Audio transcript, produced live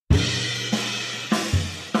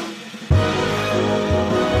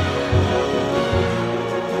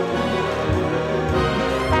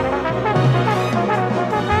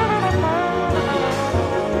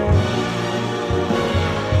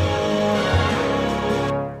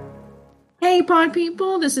Hey, pod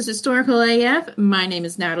people, this is Historical AF. My name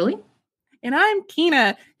is Natalie. And I'm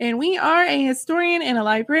Kina, and we are a historian and a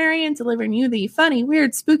librarian delivering you the funny,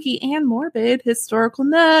 weird, spooky, and morbid historical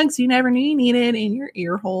nugs you never knew you needed in your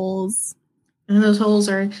ear holes. And those holes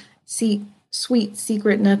are sweet,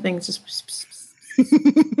 secret nothings.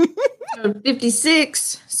 So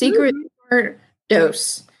 56, secret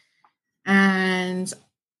dose. And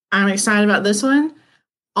I'm excited about this one.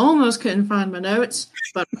 Almost couldn't find my notes,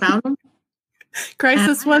 but found them.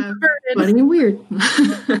 Crisis was averted. Funny weird.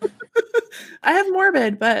 I have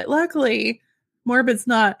morbid, but luckily, morbid's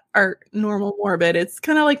not our normal morbid. It's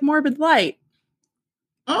kind of like morbid light.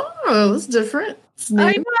 Oh, that's different.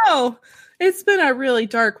 I know. It's been a really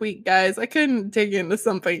dark week, guys. I couldn't dig into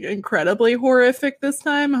something incredibly horrific this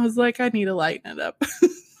time. I was like, I need to lighten it up.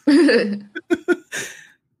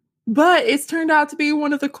 But it's turned out to be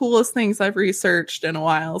one of the coolest things I've researched in a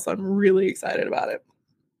while, so I'm really excited about it.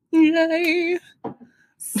 Yay!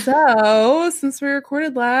 So, since we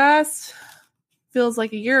recorded last, feels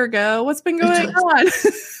like a year ago, what's been going on?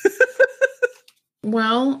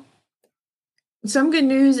 Well, some good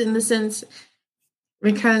news in the sense,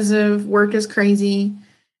 because of work is crazy,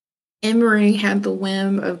 Emery had the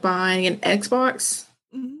whim of buying an Xbox,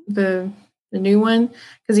 the new one,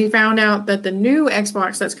 because he found out that the new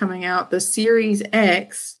Xbox that's coming out, the Series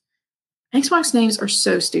X, Xbox names are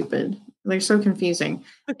so stupid. They're so confusing.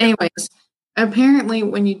 Anyways, apparently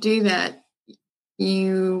when you do that,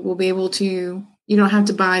 you will be able to, you don't have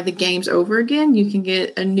to buy the games over again. You can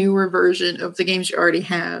get a newer version of the games you already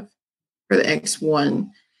have for the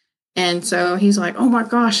X1. And so he's like, oh my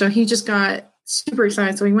gosh. So he just got super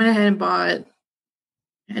excited. So he went ahead and bought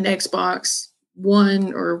an Xbox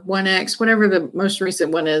One or One X, whatever the most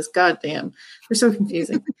recent one is. Goddamn. They're so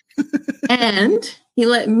confusing. And he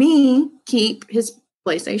let me keep his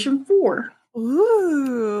PlayStation 4.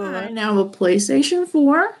 Ooh. I now have a PlayStation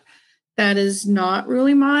 4 that is not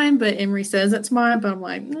really mine, but Emery says it's mine, but I'm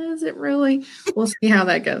like, is it really? We'll see how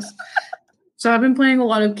that goes. So I've been playing a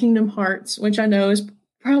lot of Kingdom Hearts, which I know is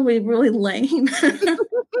probably really lame. No,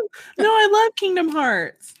 I love Kingdom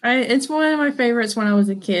Hearts. It's one of my favorites when I was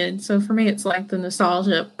a kid. So for me, it's like the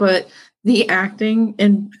nostalgia, but the acting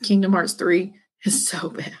in Kingdom Hearts 3 is so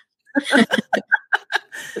bad.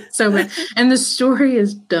 So bad. And the story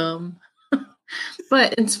is dumb.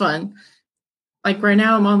 But it's fun. Like right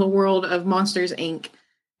now I'm on the world of Monsters, Inc.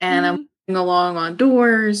 And I'm moving along on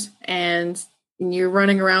doors, and you're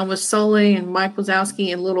running around with Sully and Mike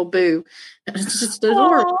Wazowski and Little Boo. And it's just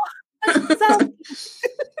adorable.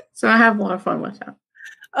 So I have a lot of fun with that.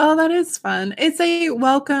 Oh, that is fun. It's a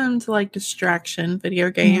welcome to like distraction video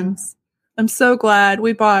games. I'm so glad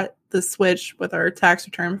we bought the Switch with our tax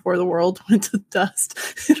return before the world went to dust.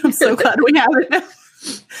 And I'm so glad we have it now.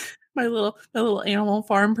 My little animal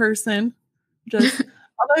farm person.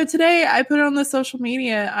 Although today I put it on the social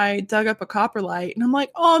media, I dug up a copper light and I'm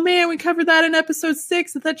like, oh man, we covered that in episode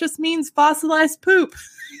 6. That just means fossilized poop.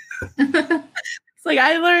 It's like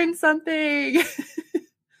I learned something.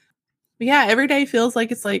 But yeah, every day feels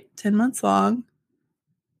like it's like 10 months long.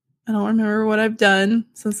 I don't remember what I've done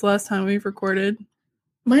since the last time we've recorded.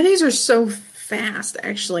 My days are so fast,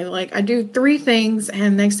 actually. Like I do 3 things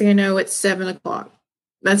and next thing I know, it's 7 o'clock.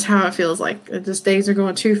 That's how it feels like. Just days are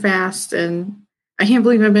going too fast, and I can't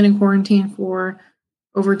believe I've been in quarantine for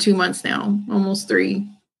over 2 months now, almost 3.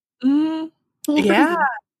 Yeah,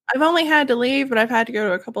 I've only had to leave, but I've had to go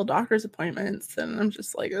to a couple doctor's appointments, and I'm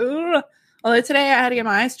just like, ugh. Although today I had to get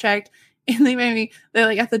my eyes checked, and they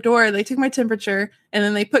like at the door, they took my temperature, and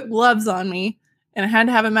then they put gloves on me, and I had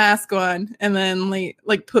to have a mask on, and then they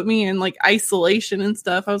like put me in like isolation and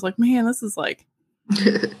stuff. I was like, man, this is like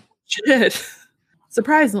shit.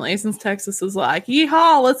 Surprisingly, since Texas is like,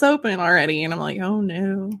 yeehaw, let's open already. And I'm like, oh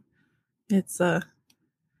no. It's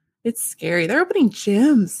scary. They're opening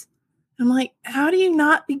gyms. I'm like, how do you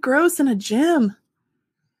not be gross in a gym?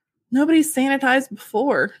 Nobody's sanitized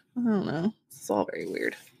before. I don't know. It's all very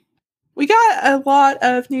weird. We got a lot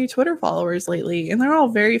of new Twitter followers lately, and they're all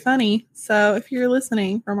very funny. So if you're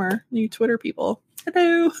listening from our new Twitter people,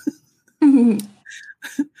 hello.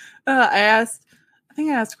 I think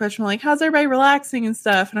I asked a question like, how's everybody relaxing and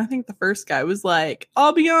stuff? And I think the first guy was like,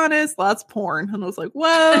 I'll be honest, lots of porn. And I was like,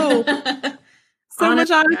 whoa. So much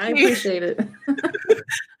honesty. I appreciate it.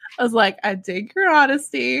 I was like, I dig your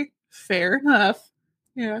honesty. Fair enough.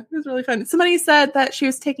 Yeah, it was really fun. Somebody said that she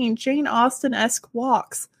was taking Jane Austen-esque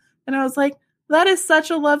walks. And I was like, that is such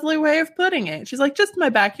a lovely way of putting it. She's like, just in my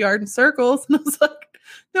backyard in circles. And I was like,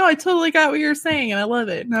 no, I totally got what you're saying. And I love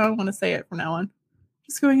it. Now I want to say it from now on.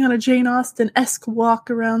 Just going on a Jane Austen-esque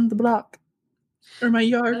walk around the block or my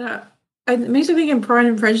yard. It makes me think in Pride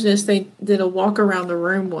and Prejudice they did a walk around the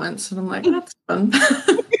room once, and I'm like, that's fun.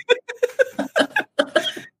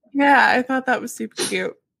 Yeah, I thought that was super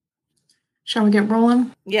cute. Shall we get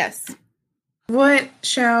rolling? Yes. What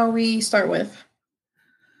shall we start with?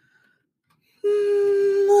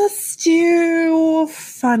 Let's do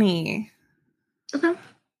funny.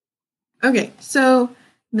 Okay, so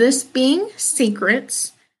this being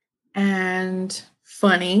secrets and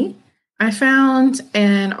funny, I found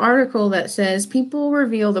an article that says people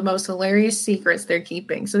reveal the most hilarious secrets they're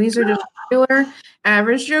keeping. So these are just regular,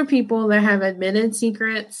 average Joe people that have admitted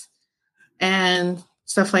secrets and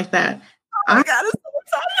stuff like that. Oh God, I'm so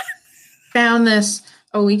excited. Found this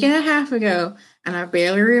a week and a half ago, and I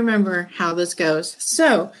barely remember how this goes.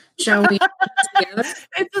 So, shall we together?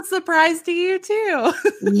 It's a surprise to you too.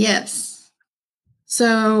 Yes.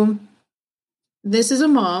 So, this is a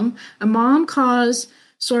mom. A mom caused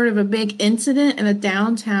sort of a big incident in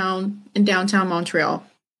downtown Montreal.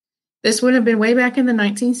 This would have been way back in the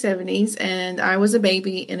 1970s, and I was a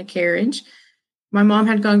baby in a carriage. My mom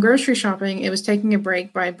had gone grocery shopping. It was taking a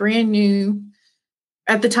break by a brand new,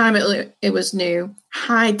 at the time it was new,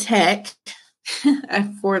 high tech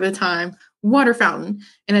for the time, water fountain.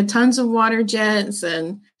 And had tons of water jets,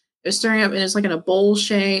 and it was stirring up, and it's like in a bowl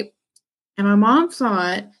shape. And my mom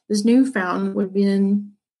thought this new fountain would have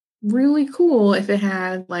been really cool if it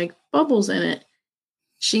had like bubbles in it.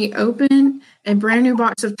 She opened a brand new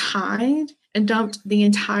box of Tide and dumped the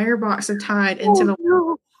entire box of Tide into the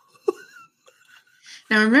water.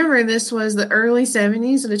 Now, remember, this was the early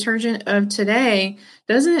 70s. The detergent of today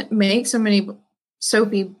doesn't make so many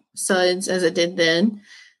soapy suds as it did then.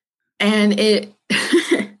 And it...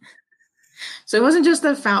 So it wasn't just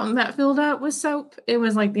the fountain that filled up with soap. It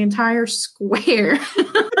was like the entire square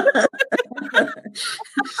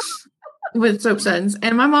with soap suds.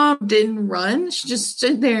 And my mom didn't run. She just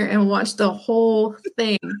stood there and watched the whole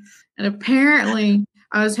thing. And apparently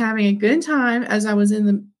I was having a good time as I was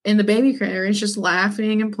in the baby carriage, just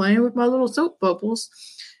laughing and playing with my little soap bubbles.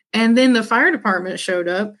 And then the fire department showed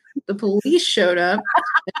up. The police showed up.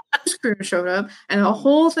 The news crew showed up. And the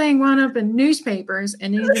whole thing wound up in newspapers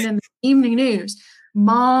and even in the evening news.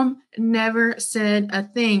 Mom never said a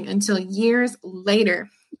thing until years later.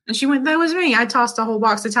 And she went, that was me. I tossed a whole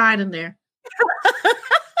box of Tide in there.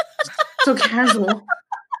 So casual.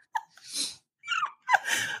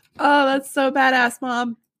 Oh, that's so badass,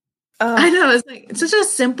 Mom. I know. It's such a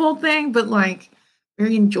simple thing, but like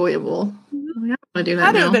very enjoyable. Mm-hmm. I want to do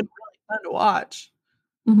that now. That would have been really fun to watch.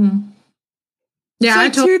 Mm-hmm. Yeah, so I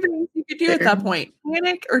two things you could do at that point: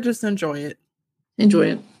 panic or just enjoy it.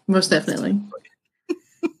 Enjoy it, most definitely.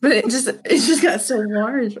 But it just got so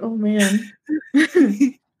large. Oh man.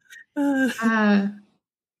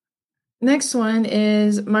 Next one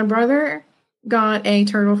is my brother got a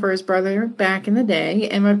turtle for his brother back in the day,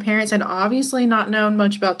 and my parents had obviously not known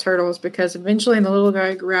much about turtles because eventually the little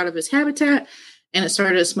guy grew out of his habitat and it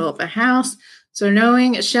started to smell up the house. So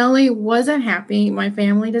knowing Shelly wasn't happy, my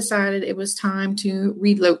family decided it was time to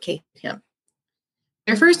relocate him.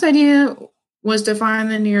 Their first idea was to find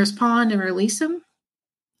the nearest pond and release him,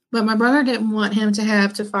 but my brother didn't want him to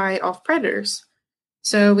have to fight off predators.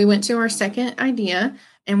 So we went to our second idea,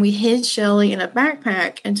 and we hid Shelly in a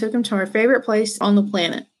backpack and took him to our favorite place on the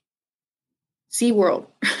planet, SeaWorld.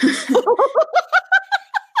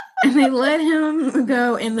 And they let him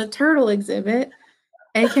go in the turtle exhibit,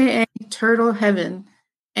 aka Turtle Heaven.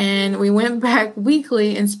 And we went back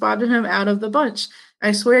weekly and spotted him out of the bunch.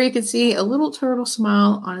 I swear you could see a little turtle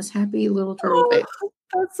smile on his happy little turtle face.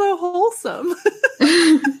 That's so wholesome.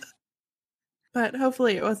 But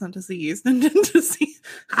hopefully it wasn't diseased and didn't disease.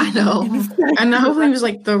 I know. And hopefully it was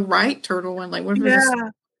like the right turtle one. Like, what if it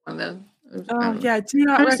was one then? Yeah, do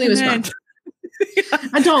not recommend.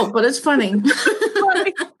 I don't, but it's funny.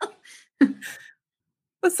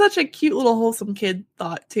 That's such a cute little wholesome kid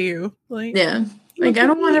thought too. Like, yeah, like I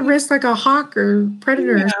don't want to risk like a hawk or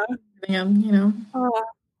predator. Yeah. You know. Oh,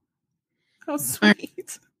 how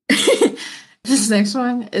sweet. Right. This next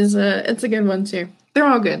one is it's a good one too. They're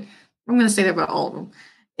all good. I'm going to say that about all of them.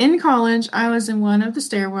 In college, I was in one of the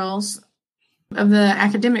stairwells of the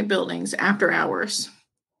academic buildings after hours.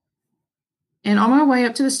 And on my way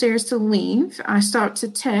up to the stairs to leave, I stopped to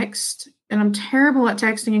text, and I'm terrible at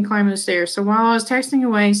texting and climbing the stairs. So while I was texting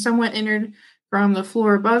away, someone entered from the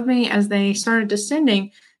floor above me. As they started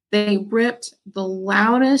descending, they ripped the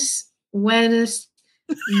loudest, wettest,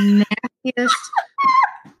 nastiest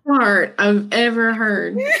fart I've ever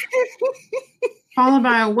heard. Followed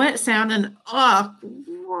by a wet sound and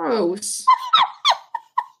gross.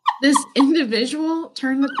 This individual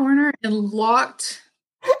turned the corner and locked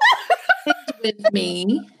with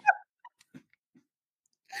me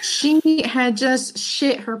She had just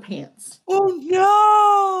shit her pants.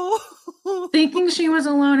 Oh no! Thinking she was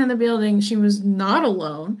alone in the building, she was not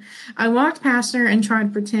alone. I walked past her and tried to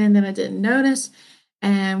pretend that I didn't notice.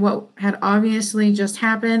 And what had obviously just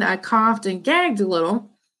happened, I coughed and gagged a little.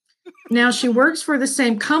 Now she works for the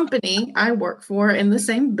same company I work for in the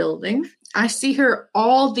same building. I see her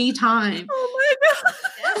all the time. Oh my God.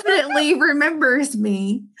 Definitely remembers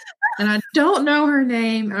me. And I don't know her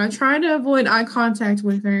name. And I try to avoid eye contact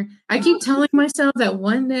with her. I keep telling myself that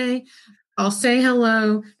one day I'll say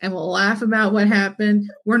hello and we'll laugh about what happened.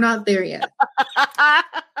 We're not there yet.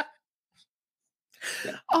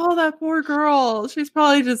 Oh, that poor girl. She's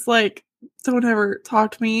probably just like, don't ever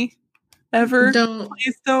talk to me. Ever.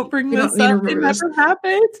 Please don't bring this up. It never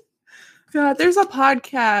happened. God, there's a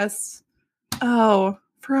podcast. Oh,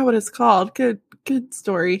 I forgot what it's called. Good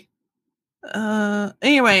story.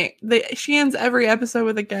 Anyway, she ends every episode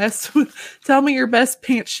with a guest with, tell me your best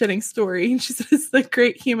pants shitting story. And she says it's the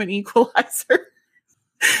great human equalizer.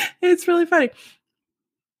 It's really funny.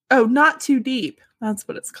 Oh, Not Too Deep. That's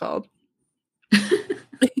what it's called.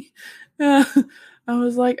 I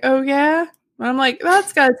was like, oh yeah? And I'm like,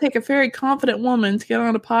 that's got to take a very confident woman to get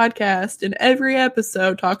on a podcast and every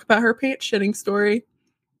episode talk about her pants shitting story.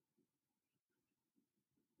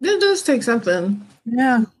 It does take something.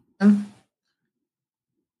 Yeah. I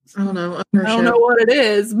don't know. I don't know what it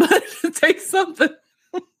is, but it takes something.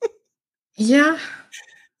 Yeah.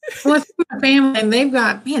 Well, I think my family, and they've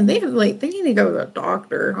got, man, they need to go to a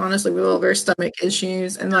doctor, honestly, with all their stomach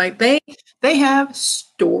issues. And like they have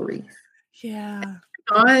stories. Yeah.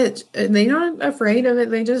 They're not afraid of it.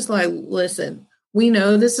 They just like, listen, we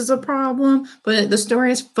know this is a problem, but the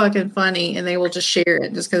story is fucking funny, and they will just share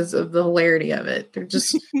it just because of the hilarity of it. They're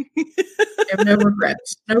just they have no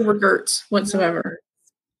regrets whatsoever.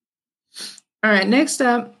 All right, next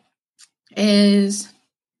up is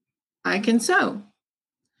I can sew.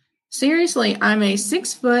 Seriously, I'm a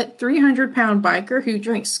 6 foot, 300-pound biker who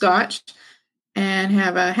drinks scotch and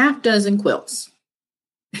have a half dozen quilts.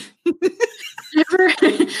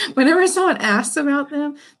 Whenever someone asks about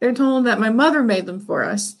them, they're told that my mother made them for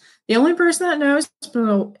us. The only person that knows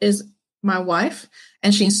is my wife,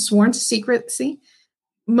 and she's sworn to secrecy,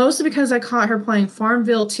 mostly because I caught her playing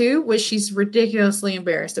Farmville 2, which she's ridiculously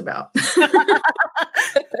embarrassed about.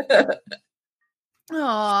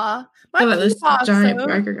 Aww. My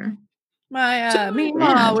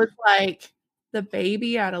Mima was like the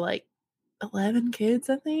baby out of like 11 kids,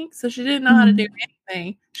 I think. So she didn't know how to do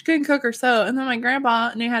anything. She couldn't cook or sew. And then my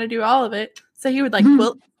grandpa knew how to do all of it. So he would like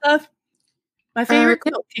quilt stuff. My favorite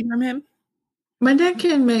quilt came from him. My dad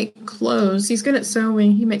can make clothes. He's good at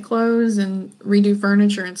sewing. He make clothes and redo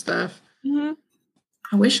furniture and stuff. Mm-hmm.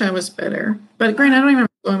 I wish I was better. But granted, I don't even have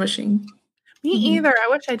a sewing machine. Me either. I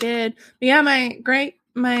wish I did. But yeah,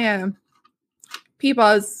 my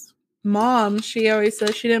Peepaw's mom, she always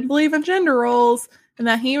says she didn't believe in gender roles and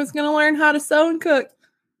that he was going to learn how to sew and cook,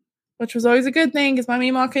 which was always a good thing because my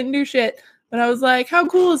Meemaw couldn't do shit. But I was like, how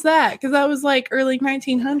cool is that? Because that was like early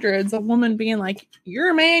 1900s, a woman being like,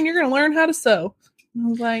 you're a man, you're going to learn how to sew. And I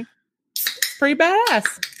was like, it's pretty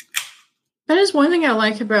badass. That is one thing I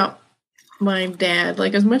like about my dad.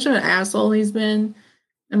 Like, as much of an asshole he's been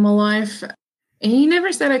in my life, he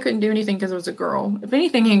never said I couldn't do anything because I was a girl. If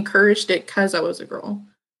anything, he encouraged it because I was a girl.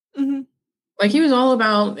 Mm-hmm. Like, he was all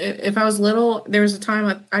about, if I was little, there was a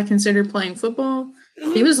time I considered playing football.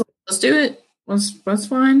 Mm-hmm. He was like, let's do it. That's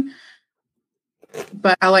fine.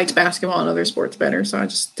 But I liked basketball and other sports better, so I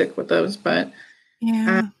just stick with those. But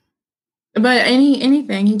yeah. But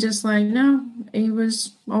anything, he just like, no, he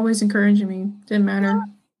was always encouraging me. Didn't matter.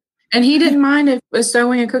 And he didn't mind if it was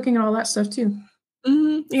sewing and cooking and all that stuff too.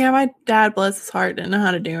 Mm-hmm. Yeah, my dad, bless his heart, didn't know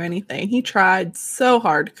how to do anything. He tried so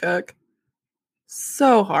hard to cook.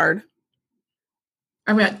 So hard.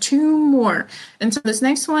 I've got 2 more. And so this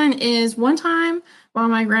next one is one time while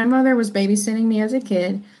my grandmother was babysitting me as a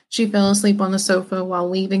kid, she fell asleep on the sofa while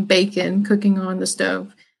leaving bacon cooking on the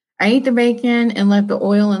stove. I ate the bacon and left the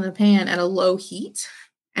oil in the pan at a low heat.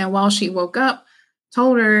 And while she woke up,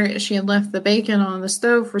 told her she had left the bacon on the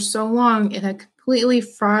stove for so long it had completely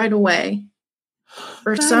fried away.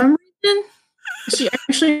 For some reason, she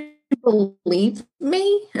actually believed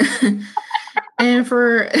me. And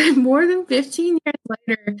for more than 15 years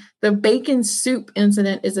later, the bacon soup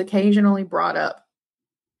incident is occasionally brought up.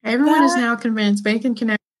 Everyone is now convinced bacon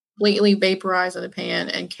can completely vaporize in the pan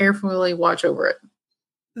and carefully watch over it.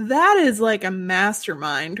 That is like a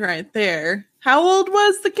mastermind right there. How old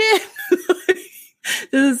was the kid?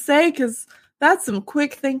 Does it say? Because that's some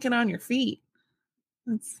quick thinking on your feet.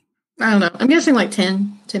 I don't know. I'm guessing like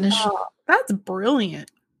 10-ish. Oh, that's brilliant.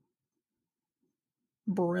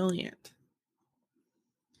 brilliant.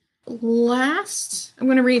 Last, I'm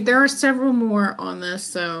going to read, there are several more on this,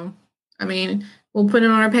 so, I mean, we'll put it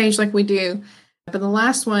on our page like we do. But the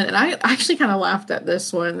last one, and I actually kind of laughed at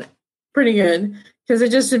this one, pretty good, because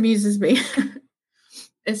it just amuses me.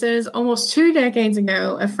 It says, almost 2 decades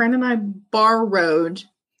ago, a friend and I borrowed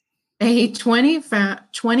a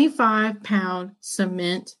 25-pound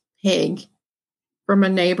cement pig from a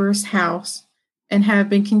neighbor's house and have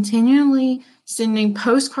been continually sending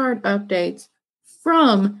postcard updates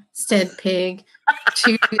from said pig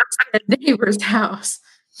to said neighbor's house.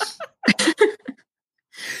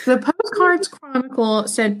 The postcards chronicle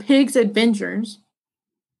said Pig's Adventures.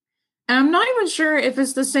 And I'm not even sure if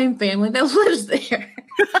it's the same family that lives there.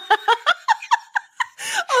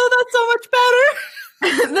 Oh, that's so much better.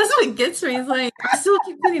 That's what gets me. It's like, I still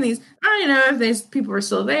keep getting these. I don't even know if these people are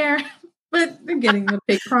still there, but they're getting the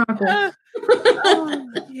Pig Chronicle.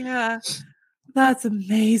 Oh, yeah. That's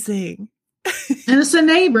amazing. And it's a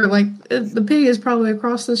neighbor. Like, the pig is probably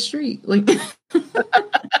across the street. Like,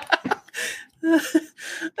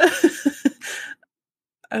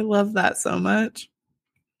 I love that so much.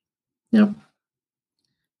 Yep.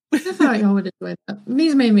 I thought y'all would enjoy that.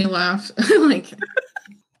 These made me laugh. Like,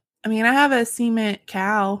 I mean, I have a cement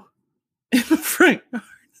cow in the front yard.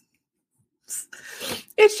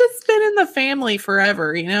 It's just been in the family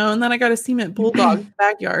forever, you know? And then I got a cement bulldog in the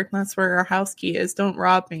backyard. That's where our house key is. Don't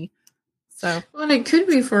rob me. So, well, it could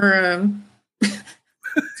be for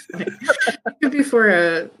it could be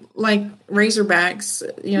for like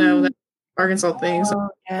Razorbacks, you know, the Arkansas things,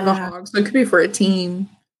 the hogs. So it could be for a team,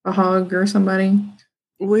 a hog or somebody.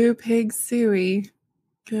 Woo Pig Suey.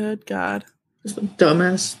 Good God. Just the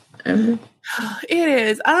dumbest ever. It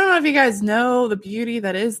is. I don't know if you guys know the beauty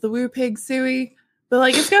that is the Woo Pig Suey, but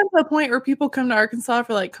like it's gotten to a point where people come to Arkansas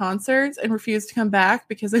for like concerts and refuse to come back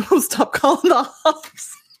because they won't stop calling the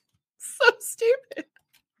hogs. So stupid.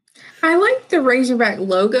 I like the Razorback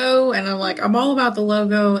logo, and I'm all about the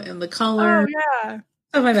logo and the color. Oh yeah,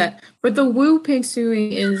 stuff like that. But the Woo Pig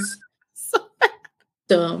Suey is so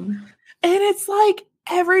dumb, and it's like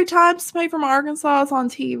every time somebody from Arkansas is on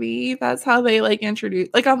TV, that's how they like introduce.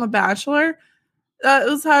 Like on The Bachelor, that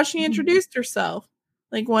was how she introduced herself.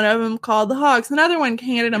 Like one of them called the hogs, another one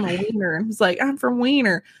handed him a wiener and was like, "I'm from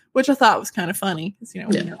Wiener," which I thought was kind of funny because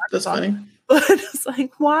Wiener, that's funny. But it's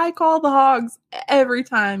like, why call the hogs every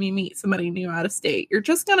time you meet somebody new out of state? You're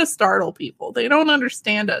just going to startle people. They don't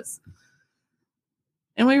understand us.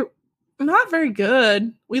 And we're not very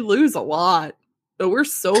good. We lose a lot, but we're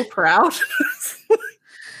so proud.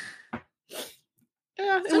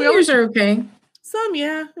 Yeah, some years are okay. Some,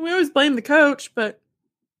 yeah. And we always blame the coach, but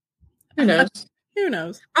who knows? Who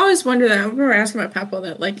knows? I always wonder that. I remember asking my papa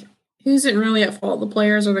that, like, who's it really at fault, the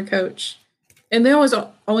players or the coach? And they always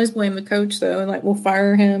blame the coach, though, and like we'll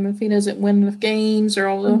fire him if he doesn't win enough games or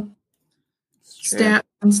all the stats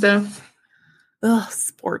and stuff. Ugh,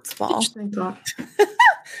 sports ball.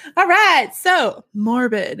 All right, so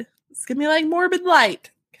morbid. It's gonna be like morbid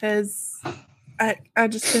light because I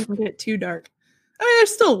just didn't get too dark. I mean,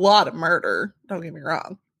 there's still a lot of murder. Don't get me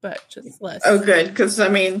wrong, but just less. Oh, good, because I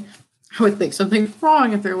mean, I would think something's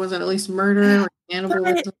wrong if there wasn't at least murder or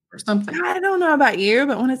cannibalism or something. I don't know about you,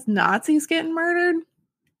 but when it's Nazis getting murdered,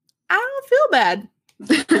 I don't feel bad.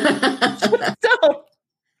 So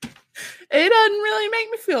it doesn't really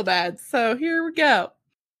make me feel bad. So here we go.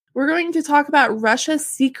 We're going to talk about Russia's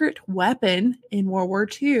secret weapon in World War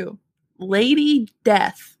II, Lady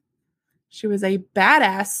Death. She was a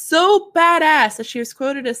badass, so badass that she was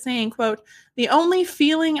quoted as saying, quote, "The only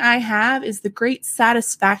feeling I have is the great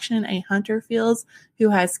satisfaction a hunter feels who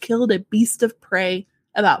has killed a beast of prey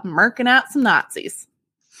about murking out some Nazis."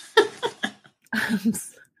 I'm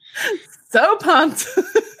so pumped.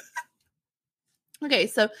 Okay,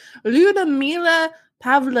 so Lyudmila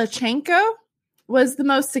Pavlichenko was the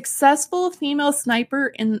most successful female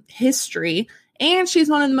sniper in history, and she's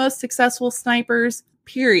one of the most successful snipers,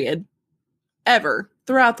 period, ever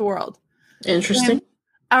throughout the world. Interesting. And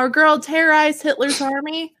our girl terrorized Hitler's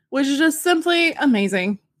army, which is just simply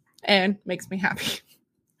amazing and makes me happy.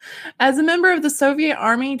 As a member of the Soviet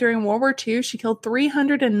army during World War II, she killed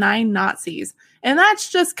 309 Nazis. And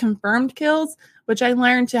that's just confirmed kills, which I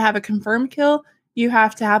learned to have a confirmed kill, you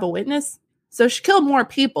have to have a witness. So she killed more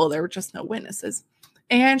people. There were just no witnesses.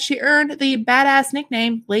 And she earned the badass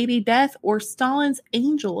nickname Lady Death or Stalin's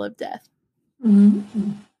Angel of Death.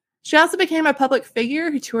 Mm-hmm. She also became a public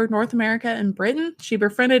figure who toured North America and Britain. She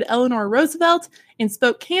befriended Eleanor Roosevelt and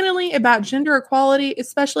spoke candidly about gender equality,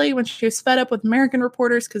 especially when she was fed up with American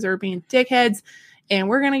reporters because they were being dickheads. And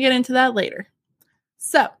we're going to get into that later.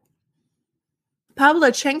 So,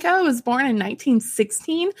 Pavlichenko was born in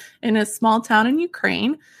 1916 in a small town in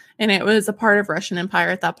Ukraine, and it was a part of Russian Empire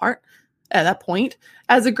at that point.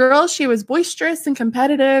 As a girl, she was boisterous and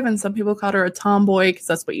competitive, and some people called her a tomboy because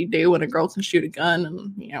that's what you do when a girl can shoot a gun,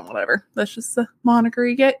 and whatever. That's just the moniker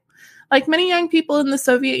you get. Like many young people in the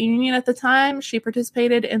Soviet Union at the time, she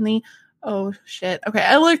participated in the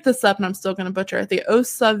I looked this up and I'm still going to butcher it. The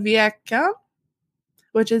Osavieka,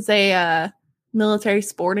 which is a military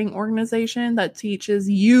sporting organization that teaches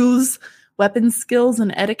youths weapons skills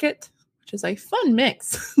and etiquette, which is a fun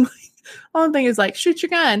mix. One thing is like, shoot your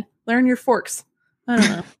gun, learn your forks. I don't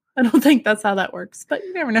know. I don't think that's how that works, but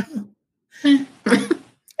you never know.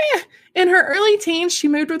 In her early teens, she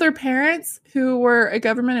moved with her parents, who were a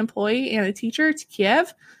government employee and a teacher, to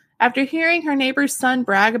Kiev. After hearing her neighbor's son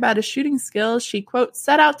brag about his shooting skills, she, quote,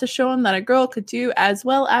 set out to show him that a girl could do as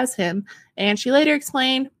well as him. And she later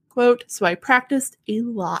explained, quote, so I practiced a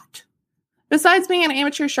lot. Besides being an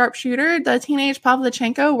amateur sharpshooter, the teenage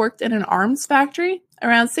Pavlichenko worked in an arms factory.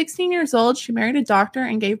 Around 16 years old, she married a doctor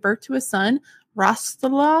and gave birth to a son,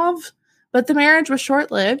 Rostolov, but the marriage was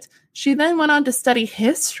short-lived. She then went on to study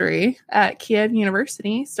history at Kiev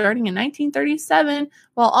University, starting in 1937,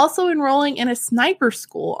 while also enrolling in a sniper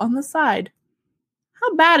school on the side.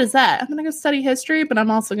 How bad is that? I'm going to go study history, but I'm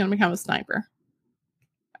also going to become a sniper.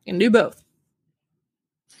 I can do both.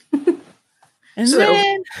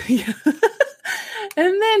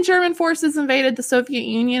 And then German forces invaded the Soviet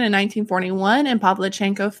Union in 1941, and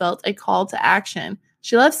Pavlichenko felt a call to action.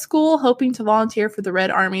 She left school hoping to volunteer for the Red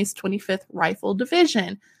Army's 25th Rifle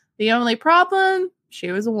Division. The only problem,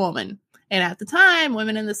 she was a woman. And at the time,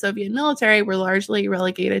 women in the Soviet military were largely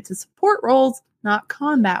relegated to support roles, not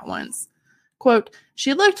combat ones. Quote,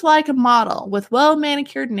 she looked like a model with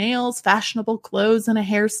well-manicured nails, fashionable clothes, and a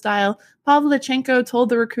hairstyle. Pavlichenko told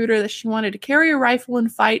the recruiter that she wanted to carry a rifle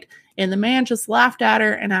and fight, and the man just laughed at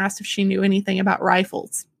her and asked if she knew anything about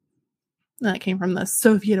rifles. That came from the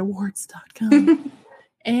SovietAwards.com.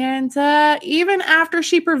 And even after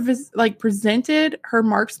she presented her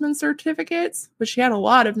marksman certificates, which she had a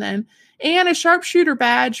lot of them, and a sharpshooter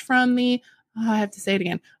badge from the, I have to say it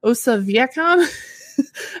again, Osavieka,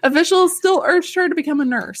 officials still urged her to become a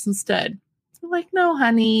nurse instead. They're like, no,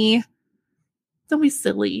 honey, don't be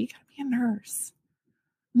silly. You gotta be a nurse.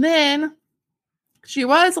 Then she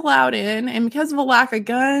was allowed in, and because of a lack of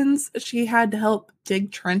guns, she had to help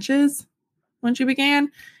dig trenches when she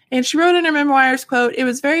began. And she wrote in her memoirs, quote, it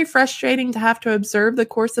was very frustrating to have to observe the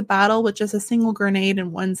course of battle with just a single grenade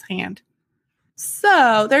in one's hand.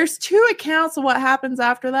 So there's two accounts of what happens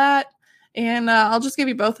after that. And I'll just give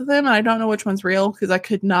you both of them. And I don't know which one's real because I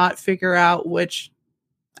could not figure out which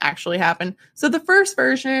actually happened. So the first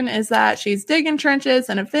version is that she's digging trenches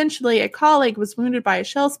and eventually a colleague was wounded by a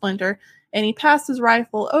shell splinter and he passed his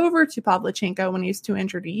rifle over to Pavlichenko when he was too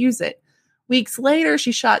injured to use it. Weeks later,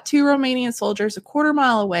 she shot 2 Romanian soldiers a quarter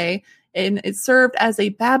mile away, and it served as a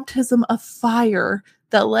baptism of fire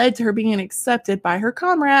that led to her being accepted by her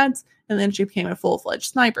comrades, and then she became a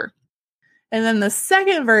full-fledged sniper. And then the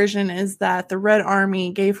second version is that the Red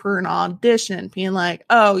Army gave her an audition, being like,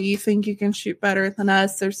 oh, you think you can shoot better than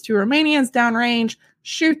us? There's 2 Romanians downrange.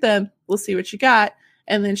 Shoot them. We'll see what you got.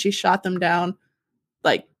 And then she shot them down,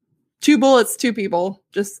 like 2 bullets, 2 people,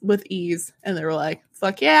 just with ease. And they were like,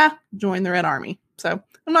 fuck yeah, join the Red Army. So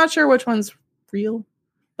I'm not sure which one's real,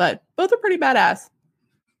 but both are pretty badass.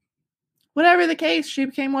 Whatever the case, she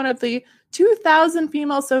became one of the 2,000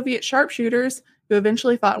 female Soviet sharpshooters who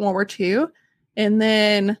eventually fought in World War II. And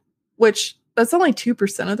then, which that's only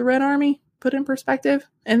 2% of the Red Army, put in perspective.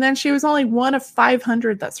 And then she was only one of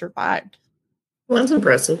 500 that survived. Well, that's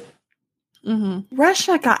impressive. Mm-hmm.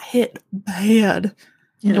 Russia got hit bad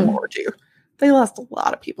in World War II. They lost a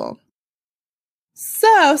lot of people.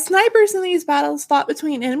 So, snipers in these battles fought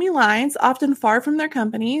between enemy lines, often far from their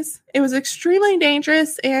companies. It was extremely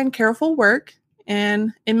dangerous and careful work,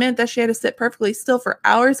 and it meant that she had to sit perfectly still for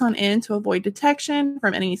hours on end to avoid detection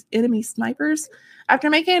from any enemy snipers.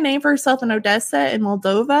 After making a name for herself in Odessa and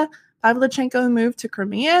Moldova, Pavlichenko moved to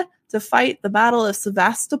Crimea to fight the Battle of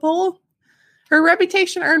Sevastopol. Her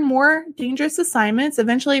reputation earned more dangerous assignments,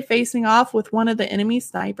 eventually facing off with one of the enemy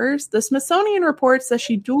snipers. The Smithsonian reports that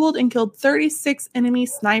she dueled and killed 36 enemy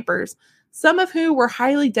snipers, some of whom were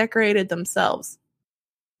highly decorated themselves.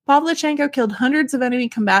 Pavlichenko killed hundreds of enemy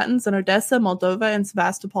combatants in Odessa, Moldova, and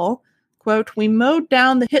Sevastopol. Quote, we mowed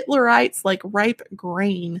down the Hitlerites like ripe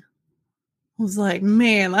grain. I was like,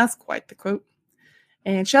 man, that's quite the quote.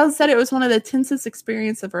 And she also said it was one of the tensest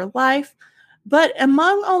experiences of her life. But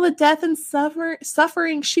among all the death and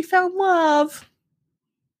suffering, she found love.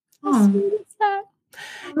 How sweet is that?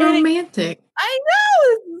 Romantic. I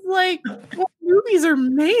know. It's like what movies are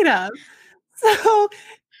made of. So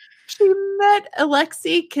she met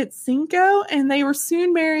Alexei Kitsenko, and they were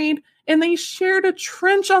soon married, and they shared a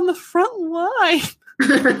trench on the front line.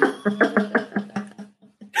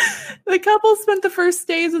 The couple spent the first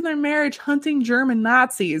days of their marriage hunting German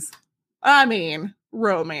Nazis. I mean,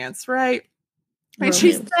 romance, right? And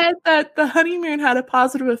she said that the honeymoon had a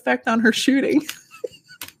positive effect on her shooting.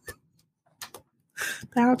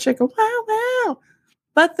 Bow chicka, wow, wow.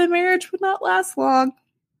 But the marriage would not last long.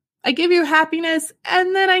 I give you happiness,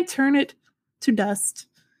 and then I turn it to dust.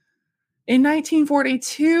 In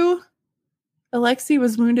 1942, Alexei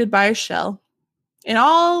was wounded by a shell. And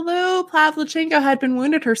although Pavlichenko had been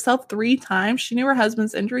wounded herself 3 times, she knew her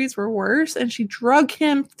husband's injuries were worse, and she drug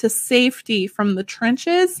him to safety from the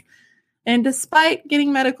trenches. And despite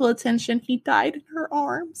getting medical attention, he died in her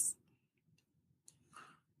arms.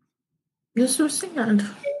 You're so sad.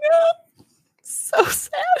 Yeah. So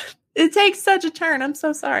sad. It takes such a turn. I'm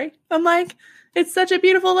so sorry. I'm like, it's such a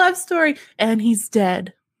beautiful love story. And he's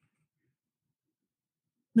dead.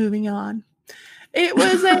 Moving on. It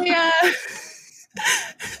was it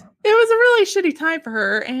was a really shitty time for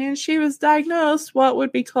her, and she was diagnosed what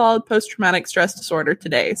would be called post-traumatic stress disorder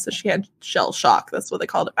today. So she had shell shock. That's what they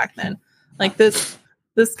called it back then. Like this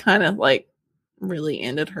kind of like really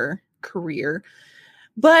ended her career.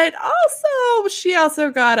 But also, she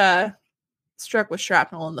also got struck with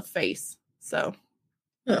shrapnel in the face. So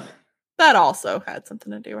that also had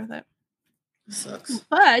something to do with it. Sucks.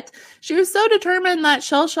 But she was so determined that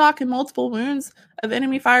shell shock and multiple wounds of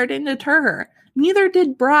enemy fire didn't deter her. Neither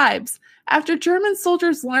did bribes. After German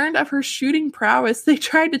soldiers learned of her shooting prowess, they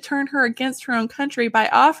tried to turn her against her own country by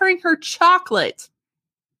offering her chocolate.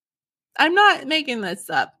 I'm not making this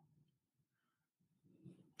up.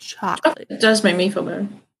 Chocolate. It does make me feel better.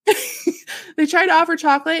 They tried to offer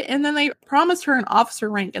chocolate, and then they promised her an officer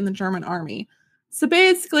rank in the German army. So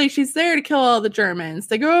basically, she's there to kill all the Germans.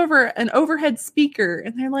 They go over an overhead speaker,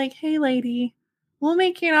 and they're like, hey, lady, we'll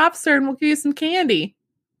make you an officer, and we'll give you some candy.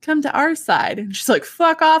 Come to our side. And she's like,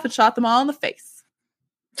 fuck off, and shot them all in the face.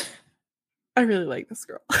 I really like this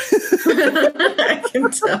girl. I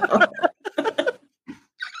can tell.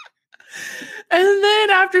 And then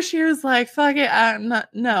after she was like, fuck it, I'm not,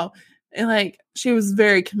 no. And like, she was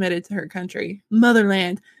very committed to her country,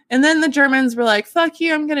 motherland. And then the Germans were like, fuck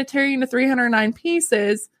you, I'm going to tear you into 309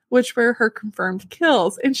 pieces, which were her confirmed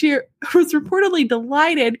kills. And she was reportedly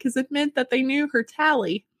delighted because it meant that they knew her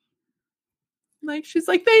tally. Like, she's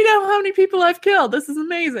like, they know how many people I've killed. This is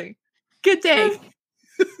amazing. Good day.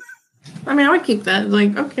 I mean, I would keep that.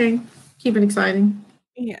 Like, okay, keep it exciting.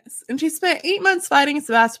 Yes. And she spent 8 months fighting in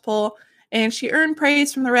Sevastopol, and she earned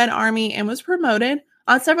praise from the Red Army and was promoted.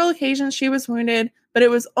 On several occasions, she was wounded, but it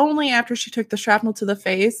was only after she took the shrapnel to the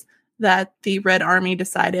face that the Red Army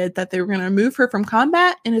decided that they were going to remove her from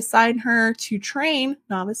combat and assign her to train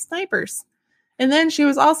novice snipers. And then she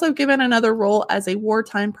was also given another role as a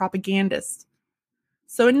wartime propagandist.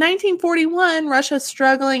 So in 1941, Russia's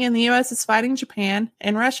struggling and the U.S. is fighting Japan,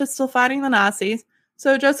 and Russia's still fighting the Nazis.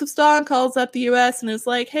 So Joseph Stalin calls up the U.S. and is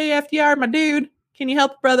like, hey, FDR, my dude, can you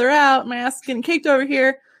help a brother out? My ass is getting kicked over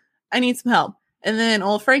here. I need some help. And then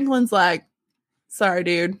old Franklin's like, sorry,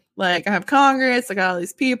 dude. Like, I have Congress. I got all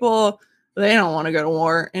these people. They don't want to go to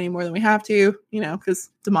war any more than we have to, you know, because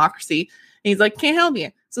democracy. And he's like, can't help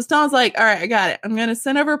you. So Stalin's like, all right, I got it. I'm going to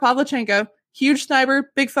send over Pavlichenko. Huge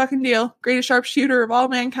sniper, big fucking deal. Greatest sharpshooter of all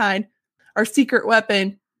mankind. Our secret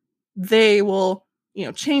weapon. They will, you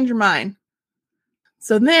know, change your mind.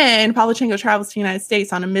 So then Pavlichenko travels to the United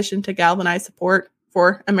States on a mission to galvanize support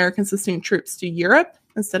for American sustained troops to Europe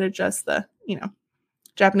instead of just the, you know,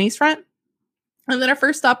 Japanese front. And then her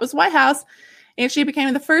first stop was White House, and she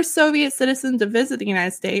became the first Soviet citizen to visit the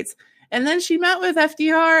United States. And then she met with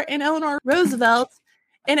FDR and Eleanor Roosevelt,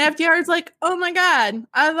 and FDR's like, oh my God,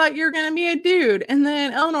 I thought you were going to be a dude. And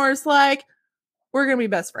then Eleanor's like, we're going to be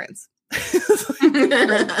best friends.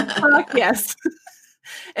 Fuck yes.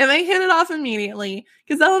 And they hit it off immediately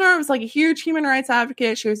because Eleanor was like a huge human rights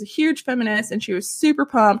advocate. She was a huge feminist, and she was super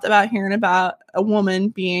pumped about hearing about a woman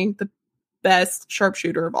being the best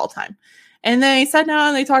sharpshooter of all time. And they sat down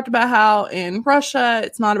and they talked about how in Russia,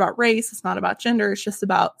 it's not about race. It's not about gender. It's just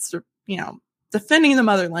about, you know, defending the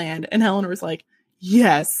motherland. And Eleanor was like,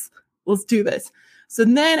 yes, let's do this. So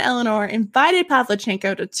then Eleanor invited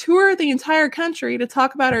Pavlichenko to tour the entire country to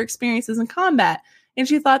talk about her experiences in combat. And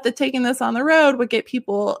she thought that taking this on the road would get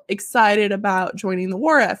people excited about joining the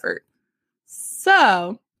war effort.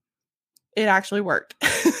 So it actually worked.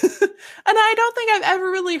 And I don't think I've ever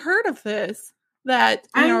really heard of this. that,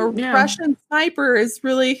 Russian sniper is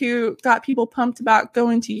really who got people pumped about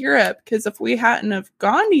going to Europe. Because if we hadn't have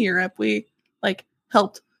gone to Europe, we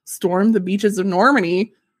helped storm the beaches of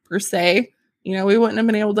Normandy, per se. We wouldn't have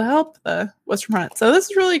been able to help the Western Front. So this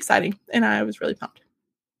is really exciting, and I was really pumped.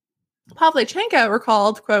 Pavlichenko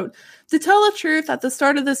recalled, quote, "To tell the truth, at the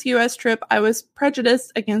start of this U.S. trip, I was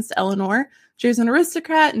prejudiced against Eleanor. She was an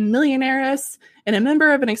aristocrat and millionairess and a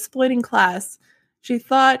member of an exploiting class. She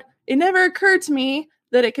thought, it never occurred to me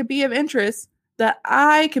that it could be of interest that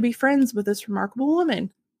I could be friends with this remarkable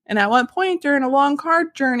woman. And at one point during a long car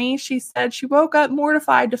journey, she said she woke up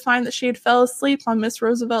mortified to find that she had fell asleep on Miss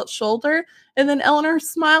Roosevelt's shoulder. And then Eleanor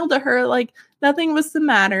smiled at her like nothing was the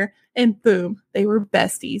matter. And boom, they were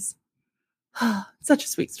besties." Such a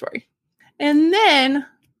sweet story. And then,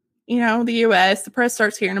 the U.S., the press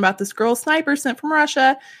starts hearing about this girl sniper sent from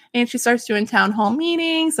Russia, and she starts doing town hall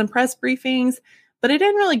meetings and press briefings, but it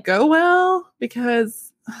didn't really go well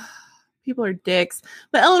because people are dicks.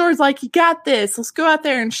 But Eleanor's like, "You got this. Let's go out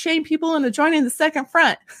there and shame people into joining the Second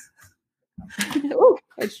Front." Ooh,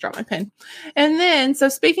 I just dropped my pen. And then, so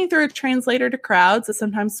speaking through a translator to crowds that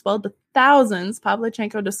sometimes swelled to thousands,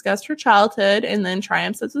 Pavlichenko discussed her childhood and then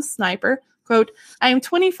triumphs as a sniper. Quote, "I am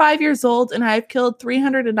 25 years old and I have killed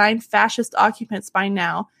 309 fascist occupants by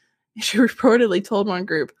now." She reportedly told one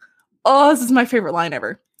group, "Oh, this is my favorite line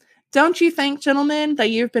ever. Don't you think, gentlemen, that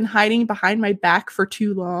you've been hiding behind my back for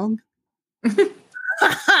too long?"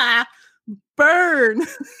 Burn.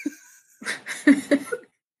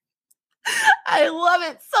 I love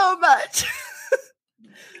it so much.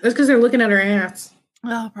 That's because they're looking at her ass.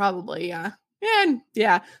 Oh, probably, yeah. And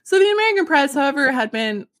yeah. So the American press, however, had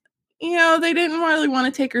been, they didn't really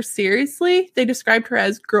want to take her seriously. They described her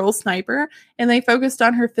as girl sniper, and they focused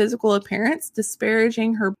on her physical appearance,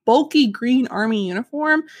 disparaging her bulky green army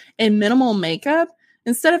uniform and minimal makeup.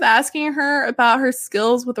 Instead of asking her about her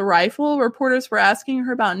skills with a rifle, reporters were asking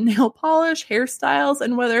her about nail polish, hairstyles,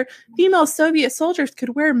 and whether female Soviet soldiers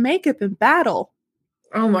could wear makeup in battle.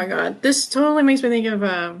 Oh my God. This totally makes me think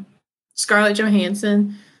of Scarlett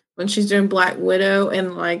Johansson when she's doing Black Widow,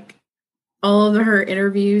 and all of her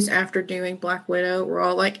interviews after doing Black Widow were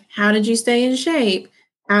all like, how did you stay in shape?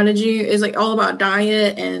 It's all about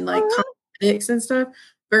diet and cosmetics and stuff,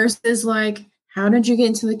 versus how did you get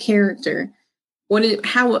into the character? What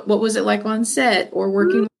was it like on set or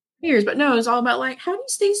working with peers? But no, it's all about how do you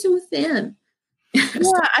stay so thin? Yeah,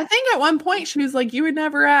 I think at one point she was like, you would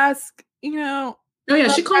never ask, Oh yeah,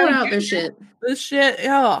 she called out this shit. This shit,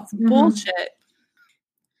 it's bullshit.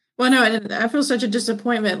 Well, no, and I feel such a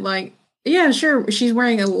disappointment. Yeah, sure, she's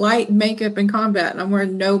wearing a light makeup in combat, and I'm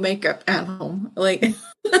wearing no makeup at home. Don't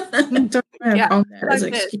have that as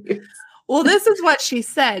an excuse. Well, this is what she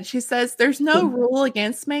said. She says, "There's no rule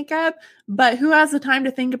against makeup, but who has the time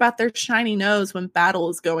to think about their shiny nose when battle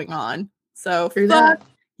is going on?" So, through that.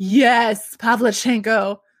 Yes,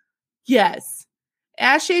 Pavlichenko. Yes.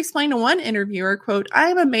 As she explained to one interviewer, quote, "I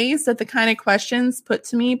am amazed at the kind of questions put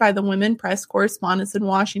to me by the women press correspondents in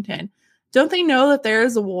Washington. Don't they know that there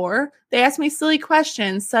is a war? They ask me silly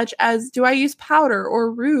questions such as, do I use powder or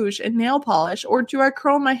rouge and nail polish, or do I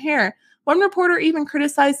curl my hair? One reporter even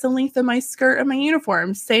criticized the length of my skirt and my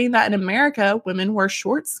uniform, saying that in America, women wear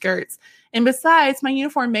short skirts. And besides, my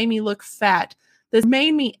uniform made me look fat. This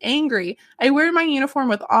made me angry. I wear my uniform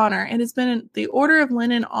with honor. It has been the Order of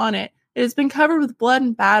Lenin on it. It has been covered with blood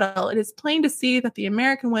and battle. It is plain to see that the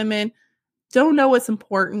American women don't know what's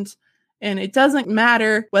important. And it doesn't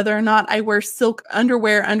matter whether or not I wear silk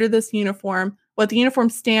underwear under this uniform. What the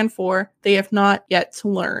uniforms stand for, they have not yet to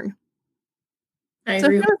learn." I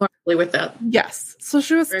agree wholeheartedly with that. Yes. So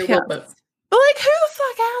she was pissed. Well, but who the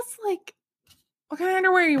fuck asks, what kind of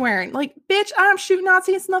underwear are you wearing? Bitch, I'm shooting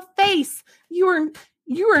Nazis in the face. You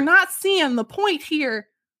are not seeing the point here.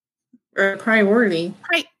 Or priorities.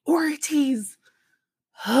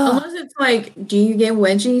 Unless it's do you get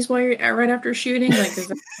wedgies while you're right after shooting? Is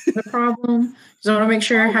that the problem? Because I want to make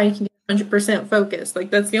sure how you can get 100% focused.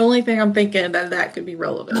 That's the only thing I'm thinking that could be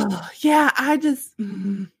relevant. Yeah, I just...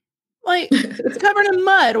 it's covered in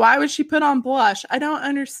mud. Why would she put on blush? I don't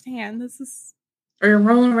understand. This is... Or you're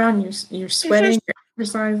rolling around, you're sweating, you're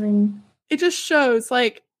exercising. It just shows,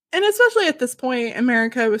 and especially at this point,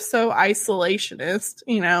 America was so isolationist.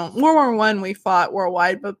 World War I, we fought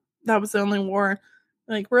worldwide, but that was the only war.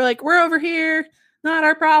 We're over here, not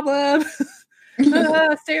our problem.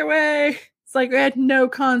 Stay away. It's we had no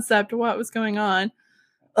concept of what was going on.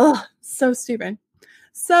 Ugh, so stupid.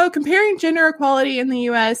 So, comparing gender equality in the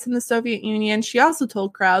U.S. and the Soviet Union, she also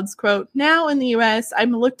told crowds, quote, "Now in the U.S.,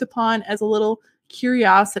 I'm looked upon as a little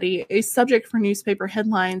curiosity, a subject for newspaper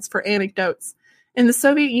headlines, for anecdotes. In the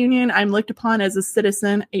Soviet Union, I'm looked upon as a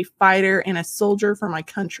citizen, a fighter, and a soldier for my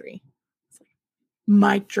country.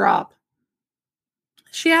 Mic drop.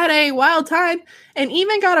 She had a wild time and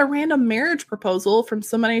even got a random marriage proposal from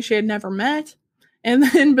somebody she had never met. And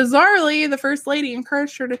then, bizarrely, the First Lady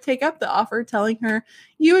encouraged her to take up the offer, telling her,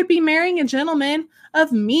 "You would be marrying a gentleman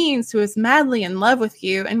of means who is madly in love with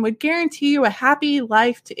you and would guarantee you a happy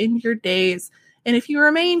life to end your days. And if you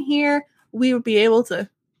remain here, we would be able to,"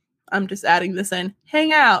 I'm just adding this in,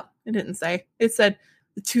 "hang out." It didn't say. It said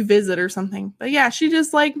to visit or something. But yeah, she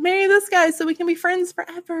just like, "Marry this guy so we can be friends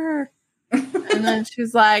forever." And then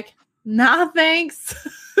she's like, "Nah, thanks.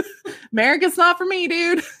 America's not for me,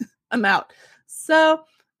 dude. I'm out." So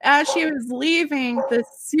as she was leaving, the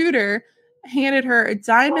suitor handed her a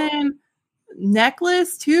diamond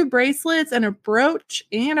necklace, 2 bracelets, and a brooch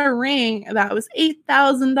and a ring that was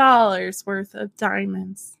 $8,000 worth of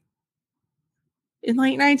diamonds. In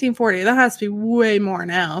like 1940, that has to be way more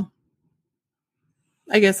now.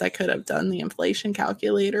 I guess I could have done the inflation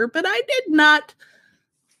calculator, but I did not.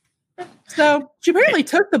 So she apparently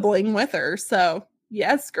took the bling with her. So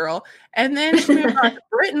yes, girl. And then she moved on to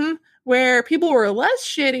Britain, where people were less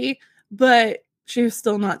shitty, but she was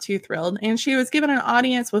still not too thrilled. And she was given an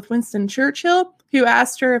audience with Winston Churchill, who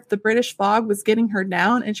asked her if the British fog was getting her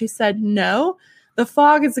down. And she said, "No, the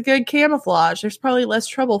fog is a good camouflage. There's probably less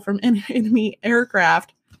trouble from enemy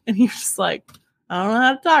aircraft." And he was just like, "I don't know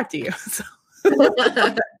how to talk to you." So I don't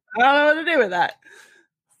know what to do with that.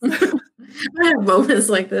 I have moments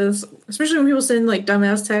like this, especially when people send like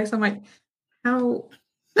dumbass texts. I'm like, how?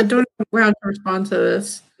 I don't know how to respond to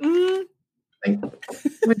this. Mm-hmm. Like,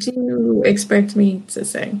 what do you expect me to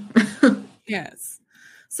say? Yes.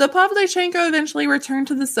 So Pavlyuchenko eventually returned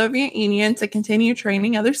to the Soviet Union to continue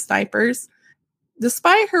training other snipers.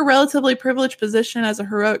 Despite her relatively privileged position as a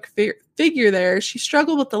heroic figure there, she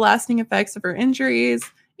struggled with the lasting effects of her injuries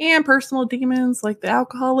and personal demons like the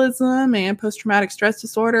alcoholism and post-traumatic stress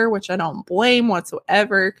disorder, which I don't blame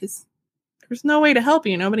whatsoever because there's no way to help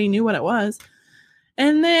you. Nobody knew what it was.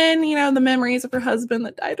 And then, you know, the memories of her husband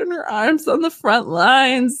that died in her arms on the front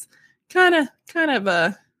lines kind of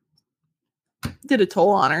did a toll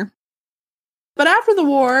on her. But after the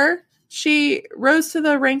war, she rose to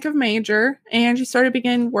the rank of major and she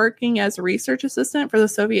began working as a research assistant for the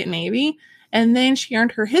Soviet Navy. And then she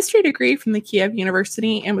earned her history degree from the Kiev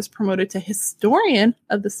University and was promoted to historian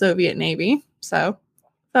of the Soviet Navy. So,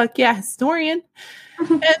 fuck yeah, historian.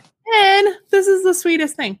 And then, this is the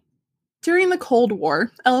sweetest thing. During the Cold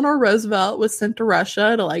War, Eleanor Roosevelt was sent to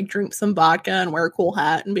Russia to like drink some vodka and wear a cool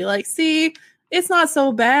hat and be like, "See, it's not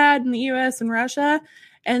so bad in the US and Russia."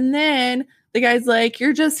 And then the guy's like,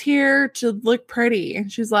 "You're just here to look pretty."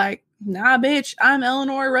 And she's like, "Nah, bitch, I'm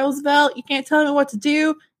Eleanor Roosevelt. You can't tell me what to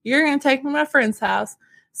do. You're going to take me to my friend's house."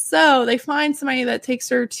 So they find somebody that takes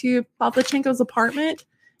her to Pavlyuchenko's apartment.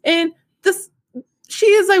 And she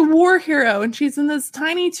is a war hero. And she's in this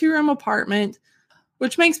tiny 2-room apartment,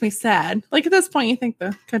 which makes me sad. Like at this point, you think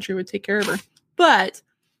the country would take care of her. But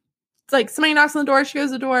it's like somebody knocks on the door. She goes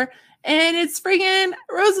to the door. And it's friggin'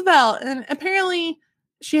 Roosevelt. And apparently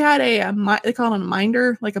she had they call it a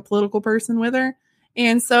minder, like a political person with her.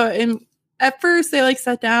 And so at first they like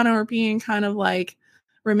sat down and were being kind of like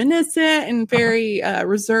reminiscent and very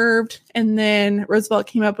reserved. And then Roosevelt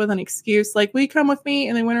came up with an excuse like, "Will you come with me?"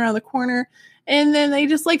 And they went around the corner. And then they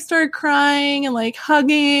just like started crying and like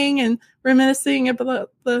hugging and reminiscing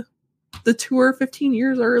about the tour 15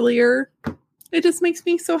 years earlier. It just makes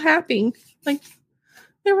me so happy. Like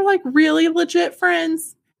they were like really legit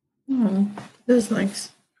friends. Oh, that's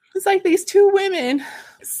nice. It's like these 2 women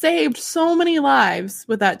saved so many lives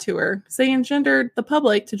with that tour. They engendered the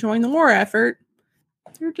public to join the war effort.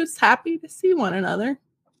 They're just happy to see one another.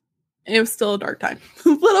 It was still a dark time. A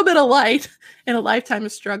little bit of light and a lifetime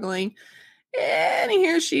of struggling. And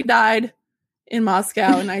here she died in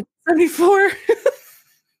Moscow in 1974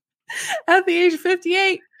 at the age of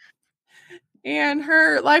 58. And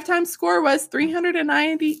her lifetime score was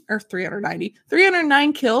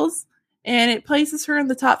 309 kills. And it places her in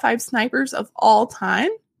the top 5 snipers of all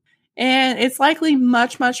time. And it's likely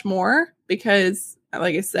much, much more because,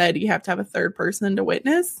 like I said, you have to have a third person to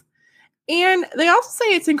witness. And they also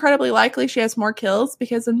say it's incredibly likely she has more kills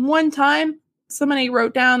because in one time, somebody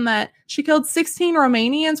wrote down that she killed 16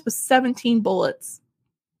 Romanians with 17 bullets.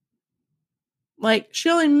 Like, she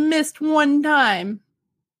only missed one time.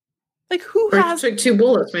 Like, who has... It took 2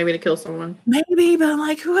 bullets maybe to kill someone. Maybe, but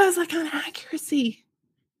like, who has that kind of accuracy?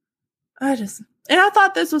 And I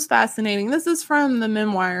thought this was fascinating. This is from the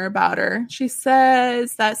memoir about her. She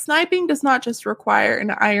says that sniping does not just require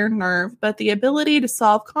an iron nerve, but the ability to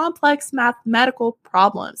solve complex mathematical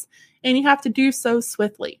problems. And you have to do so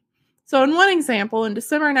swiftly. So in one example, in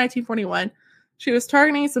December 1941, she was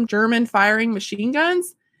targeting some German firing machine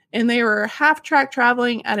guns, and they were half-track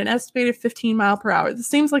traveling at an estimated 15 miles per hour. This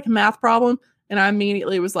seems like a math problem, and I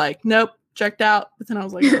immediately was like, nope, checked out. But then I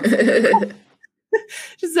was like, oh.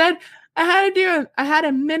 She said, I had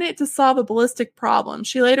a minute to solve a ballistic problem.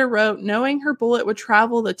 She later wrote, knowing her bullet would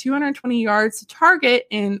travel the 220 yards to target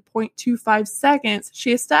in 0.25 seconds,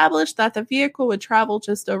 she established that the vehicle would travel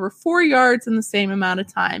just over 4 yards in the same amount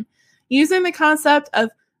of time. Using the concept of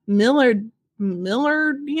Millardians,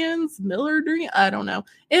 I don't know.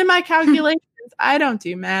 In my calculations, I don't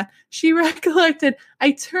do math. She recollected,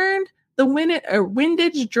 I turned the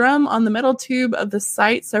windage drum on the metal tube of the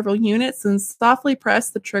sight several units and softly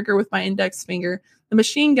pressed the trigger with my index finger. The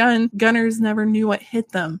machine gunners never knew what hit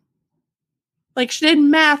them. Like, she did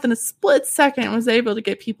math in a split second and was able to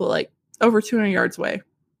get people like over 200 yards away,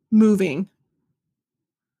 moving.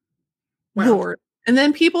 Wow. Lord. And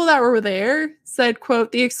then people that were there said,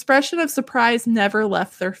 quote, the expression of surprise never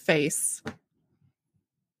left their face.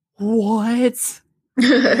 What?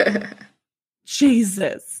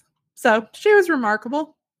 Jesus. So she was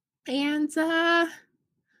remarkable. And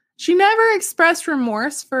she never expressed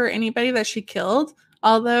remorse for anybody that she killed,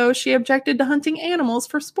 although she objected to hunting animals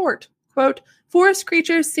for sport. Quote, forest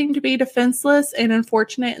creatures seem to be defenseless and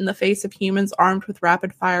unfortunate in the face of humans armed with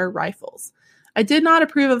rapid-fire rifles. I did not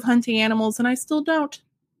approve of hunting animals, and I still don't.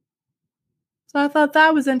 So I thought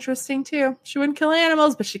that was interesting, too. She wouldn't kill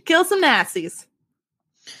animals, but she'd kill some Nazis.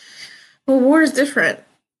 Well, war is different.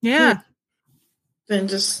 Yeah. Than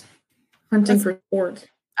just hunting for sport.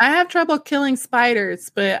 I have trouble killing spiders,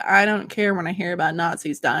 but I don't care when I hear about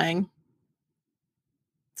Nazis dying.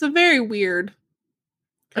 It's a very weird.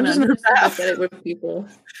 I'm just not sympathetic with people.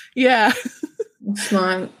 Yeah. It's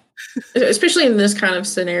not, especially in this kind of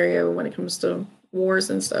scenario when it comes to wars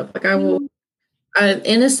and stuff. Like, I will,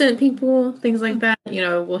 innocent people, things like that,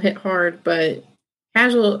 will hit hard, but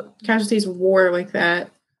casualties of war like that,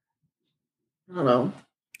 I don't know.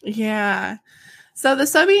 Yeah. So the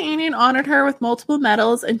Soviet Union honored her with multiple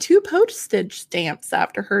medals and 2 postage stamps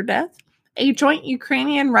after her death. A joint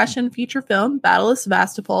Ukrainian-Russian feature film, Battle of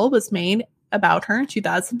Sevastopol, was made about her in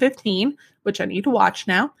 2015, which I need to watch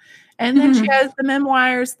now. And then she has the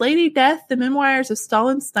memoirs Lady Death, the memoirs of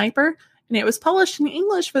Stalin Sniper, and it was published in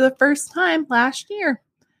English for the first time last year.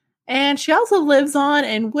 And she also lives on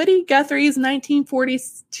in Woody Guthrie's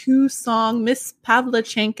 1942 song, Miss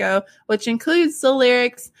Pavlichenko, which includes the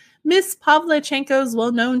lyrics, Miss Pavlichenko is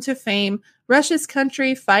well known to fame. Russia's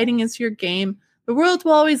country, fighting is your game. The world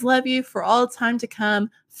will always love you for all time to come.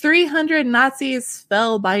 300 Nazis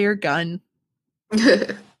fell by your gun.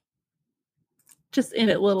 Just in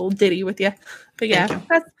a little ditty with you. But yeah,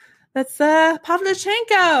 that's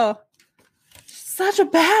Pavlichenko. Such a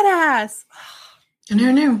badass. I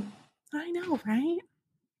never knew. I know, right?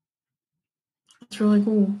 It's really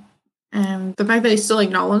cool. And the fact that he still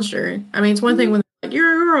acknowledged her. I mean, it's one thing when like,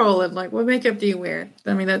 you're a girl and like, what makeup do you wear?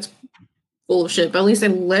 I mean, that's full of shit. But at least they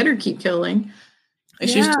let her keep killing. Like,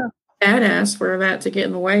 she's just a badass for that to get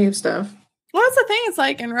in the way of stuff. Well, that's the thing. It's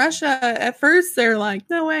like in Russia, at first they're like,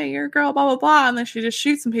 no way, you're a girl, blah, blah, blah. And then she just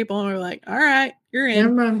shoots some people and we're like, all right, you're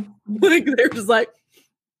in. Like, they're just like,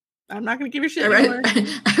 I'm not going to give you shit anymore.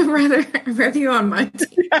 I'd rather you on my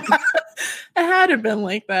team. It had to have been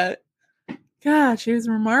like that. God, she was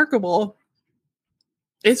remarkable.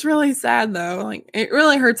 It's really sad, though. Like, it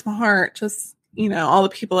really hurts my heart. Just, all the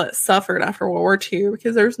people that suffered after World War II,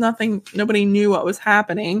 because there's nobody knew what was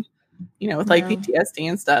happening, with like PTSD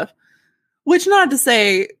and stuff. Which, not to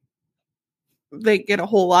say they get a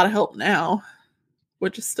whole lot of help now,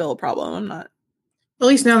 which is still a problem. I'm not. At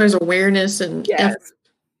least now there's awareness and effort.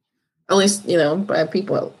 At least, by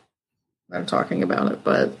people that are talking about it,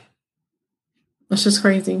 but it's just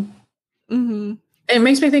crazy. Mm-hmm. It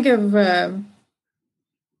makes me think of the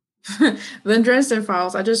Dresden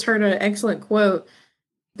Files. I just heard an excellent quote.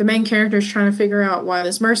 The main character is trying to figure out why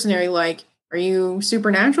this mercenary, like, are you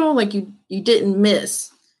supernatural? Like, you didn't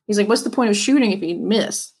miss. He's like, what's the point of shooting if you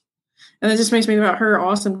miss? And it just makes me think about her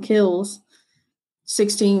awesome kills.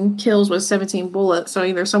 16 kills with 17 bullets. So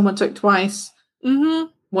either someone took twice,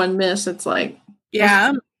 one miss. It's like,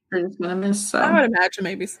 yeah, you're just gonna miss. So. I would imagine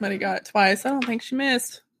maybe somebody got it twice. I don't think she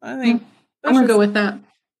missed. I think I'm gonna go with that.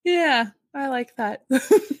 Yeah, I like that.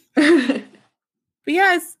 But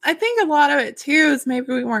yes, I think a lot of it too is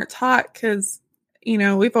maybe we weren't taught because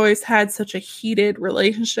we've always had such a heated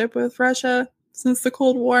relationship with Russia. since the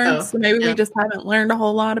Cold War. Oh, so maybe we just haven't learned a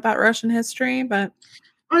whole lot about Russian history. But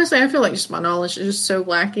honestly, I feel like just my knowledge is just so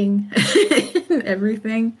lacking in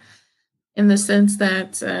everything, in the sense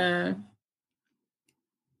that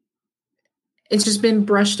it's just been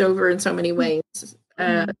brushed over in so many ways.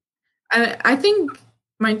 I think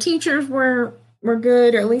my teachers were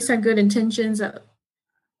good, or at least had good intentions,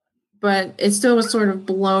 but it still was sort of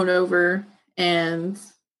blown over and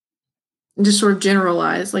just sort of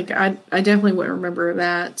generalized. Like I definitely wouldn't remember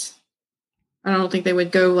that. I don't think they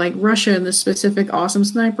would go like Russia and the specific awesome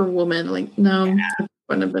sniper woman. Like, no,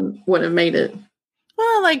 wouldn't have made it.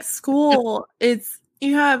 Well, like school,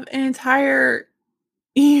 you have an entire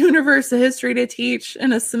universe of history to teach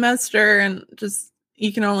in a semester, and just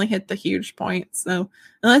you can only hit the huge points. So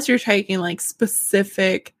unless you're taking like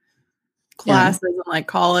specific classes in like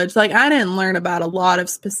college, like I didn't learn about a lot of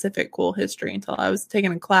specific cool history until I was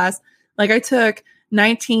taking a class. Like I took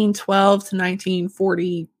 1912 to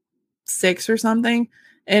 1946 or something,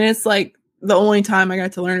 and it's like the only time I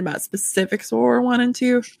got to learn about specifics of World War I and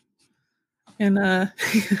II. And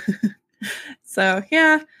so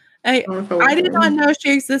yeah, I did not know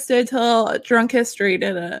she existed until Drunk History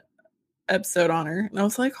did a episode on her, and I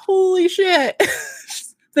was like, holy shit.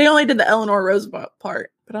 They only did the Eleanor Roosevelt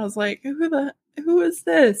part, but I was like, who is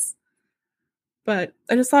this? But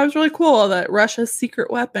I just thought it was really cool that Russia's secret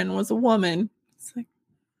weapon was a woman. It's like,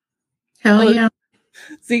 hell yeah.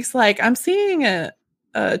 Zeke's like, I'm seeing a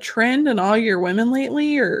trend in all your women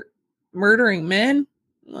lately are murdering men.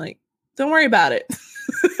 I'm like, don't worry about it.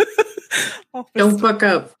 Don't fuck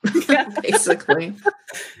up, basically.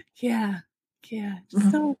 Yeah.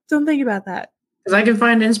 Just don't think about that. Because I can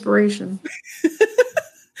find inspiration.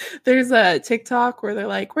 There's a TikTok where they're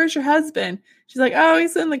like, where's your husband? She's like, oh,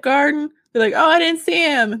 he's in the garden. They're like, oh, I didn't see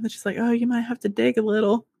him. And then she's like, oh, you might have to dig a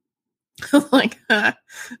little. I'm like,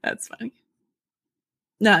 that's funny.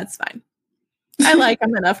 No, it's fine. I like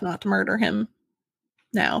him enough not to murder him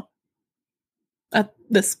now. At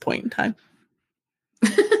this point in time.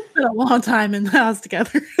 It's been a long time in the house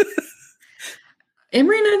together.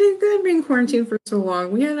 Emery and I did good being quarantined for so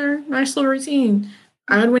long. We had our nice little routine.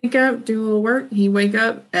 I would wake up, do a little work. He'd wake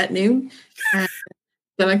up at noon. And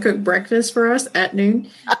then I cook breakfast for us at noon.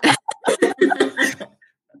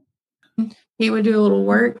 He would do a little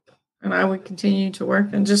work, and I would continue to work.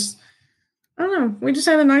 And just, I don't know, we just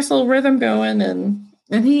had a nice little rhythm going. And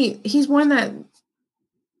he's one that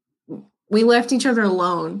we left each other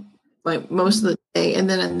alone, like most of the day. And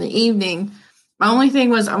then in the evening, my only thing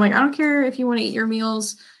was, I'm like, I don't care if you want to eat your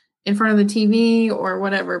meals in front of the TV or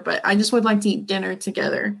whatever, but I just would like to eat dinner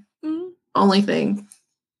together. Mm-hmm. Only thing.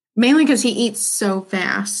 Mainly because he eats so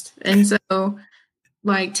fast. And so,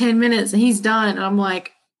 like, 10 minutes and he's done. And I'm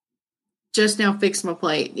like, just now fix my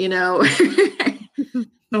plate, you know?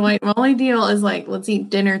 I'm like, my only deal is, like, let's eat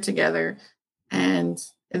dinner together. And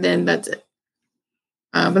then that's it.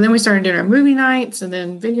 But then we started doing our movie nights, and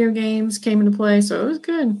then video games came into play. So it was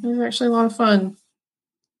good. It was actually a lot of fun.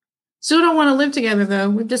 Still don't want to live together, though.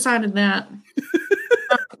 We've decided that.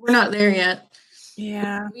 We're not there yet.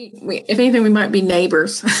 Yeah. We, if anything, we might be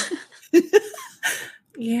neighbors.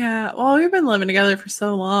 Yeah. Well, we've been living together for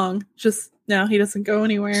so long. Just now he doesn't go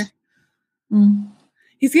anywhere.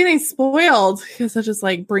 He's getting spoiled because I just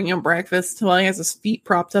like bring him breakfast while he has his feet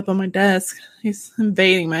propped up on my desk. He's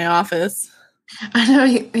invading my office. I know.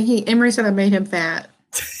 Emery said I made him fat.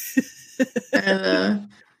 And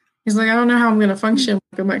he's like, I don't know how I'm going to function when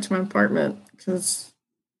I go back to my apartment because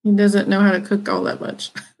he doesn't know how to cook all that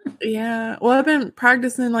much. Yeah. Well, I've been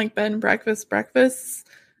practicing like bed and breakfasts,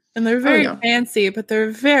 and they're very fancy, but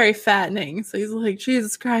they're very fattening. So he's like,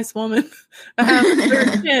 Jesus Christ, woman, I have a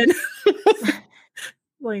third kid.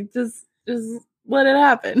 Like, just let it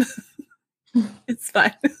happen. It's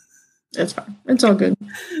fine. It's fine. It's all good.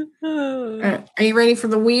 Are you ready for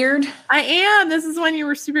the weird? I am. This is one you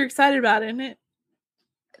were super excited about, isn't it?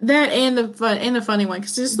 That and the fun and the funny one,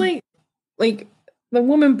 because it's like the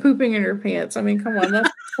woman pooping in her pants. I mean, come on,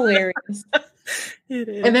 that's hilarious. It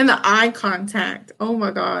is. And then the eye contact. Oh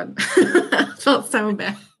my god, I felt so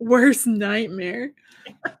bad. Worst nightmare.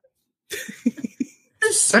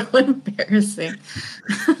 It's so embarrassing.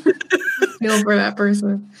 I feel for that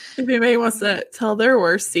person. If anybody wants to tell their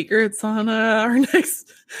worst secrets on our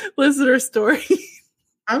next listener story,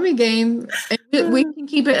 I'll be game. We can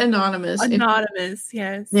keep it anonymous.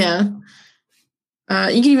 Yes. Yeah.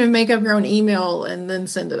 You can even make up your own email and then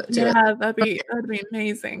send it to it. Yeah, that'd be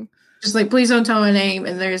amazing. Just like, please don't tell my name,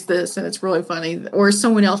 and there's this, and it's really funny. Or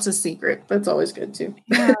someone else's secret. That's always good, too.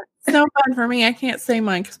 Yeah, it's so fun for me. I can't say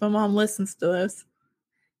mine because my mom listens to this.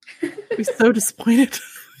 I'd be so disappointed.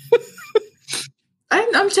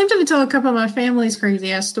 I'm I'm tempted to tell a couple of my family's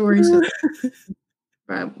crazy ass stories,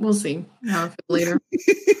 but we'll see how I feel later.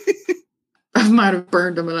 I might have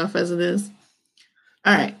burned them enough as it is.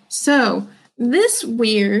 All right, so this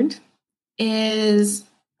weird is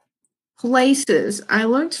places. I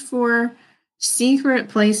looked for secret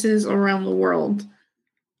places around the world.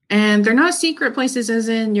 And they're not secret places as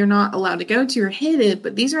in you're not allowed to go to or hidden,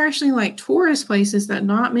 but these are actually like tourist places that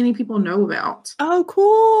not many people know about. Oh,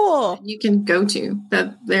 cool. You can go to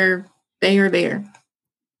that they are there.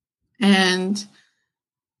 And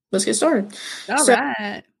let's get started. All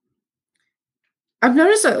right. I've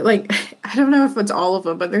noticed that, like, I don't know if it's all of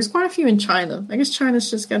them, but there's quite a few in China. I guess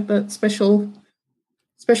China's just got that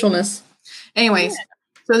specialness. Anyways,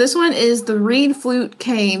 so this one is the Reed Flute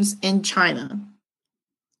Caves in China.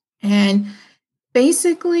 And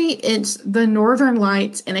basically, it's the Northern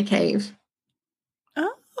Lights in a cave.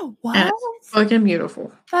 Oh, wow. And it's fucking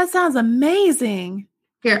beautiful. That sounds amazing.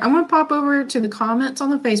 Here, I'm going to pop over to the comments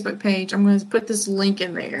on the Facebook page. I'm going to put this link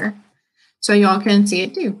in there so y'all can see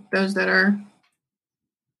it too. Those that are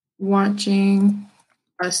watching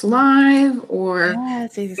us live or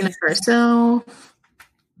for yourself.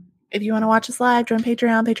 If you want to watch us live, join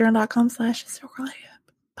Patreon, patreon.com/historicallayupod.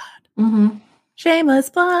 Mm-hmm. Shameless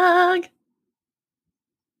plug.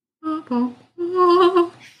 Oh,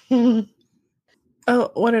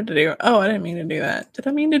 what did I do? Oh, I didn't mean to do that. Did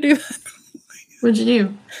I mean to do that? What'd you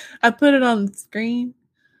do? I put it on the screen.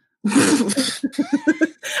 I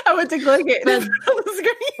went to click it. On the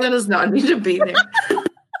screen. That does not need to be there.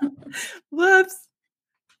 Whoops.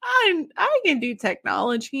 I can do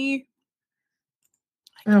technology.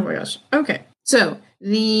 Oh my gosh. Okay. So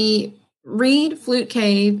the Reed Flute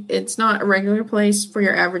Cave, it's not a regular place for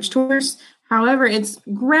your average tourist. However, it's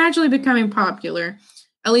gradually becoming popular,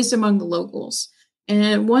 at least among the locals.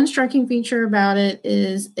 And one striking feature about it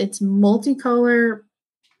is its multicolor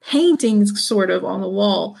paintings sort of on the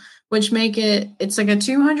wall, which make it's like a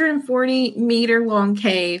 240 meter long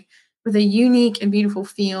cave with a unique and beautiful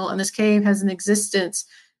feel. And this cave has an existence.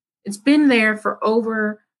 It's been there for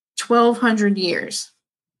over 1,200 years.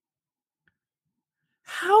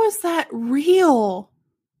 How is that real?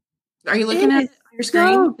 Are you looking at your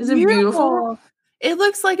screen? Is it beautiful? It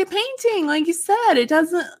looks like a painting, like you said. It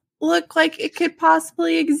doesn't look like it could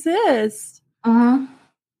possibly exist. Uh-huh.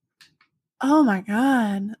 Oh my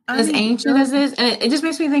God. As ancient as this, and it just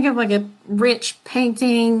makes me think of like a rich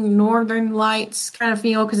painting, Northern Lights kind of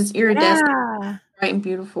feel because it's iridescent, bright and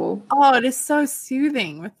beautiful. Oh, it is so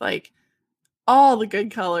soothing with like all the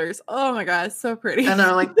good colors. Oh my God, it's so pretty. I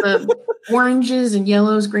know, like the oranges and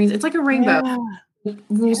yellows, greens. It's like a rainbow. Yeah.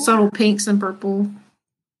 Little subtle pinks and purple.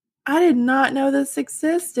 I did not know this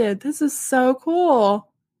existed. This is so cool.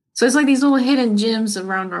 So it's like these little hidden gems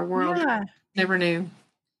around our world. Yeah. Never knew.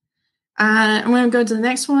 I'm going to go to the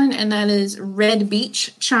next one, and that is Red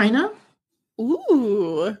Beach, China.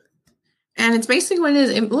 Ooh. And it's basically what it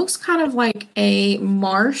is. It looks kind of like a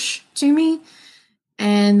marsh to me,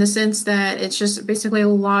 in the sense that it's just basically a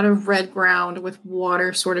lot of red ground with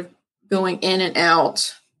water sort of going in and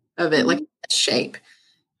out of it, like that shape.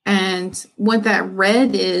 And what that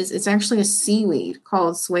red is, it's actually a seaweed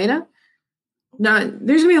called sueda. Now,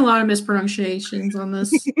 there's going to be a lot of mispronunciations on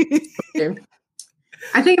this.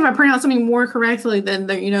 I think if I pronounce something more correctly, then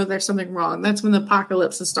there's something wrong. That's when the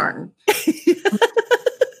apocalypse is starting.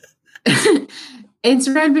 It's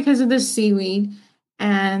red because of this seaweed.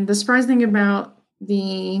 And the surprising thing about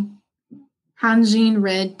the Hanjin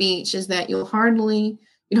Red Beach is that you'd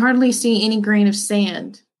hardly see any grain of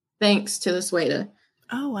sand thanks to the sueda.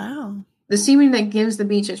 Oh, wow. The seaweed that gives the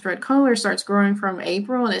beach its red color starts growing from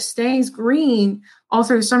April, and it stays green all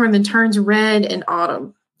through the summer and then turns red in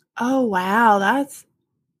autumn. Oh, wow. That's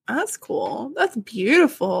cool. That's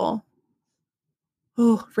beautiful.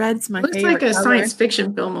 Oh, red's my favorite. Looks like a color. Science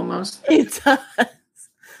fiction film almost. It does.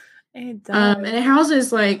 It does. And it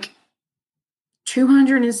houses like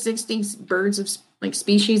 260 birds of like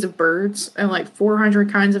species of birds and like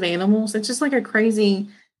 400 kinds of animals. It's just like a crazy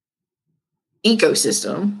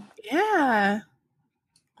ecosystem. Yeah.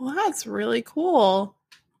 Well, that's really cool.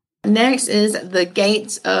 Next is the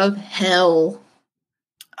Gates of Hell.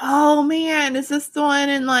 Oh man, is this the one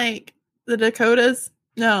in like the Dakotas?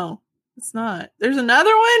 No, it's not. There's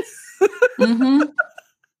another one? Mm-hmm.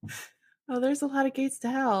 Oh, there's a lot of gates to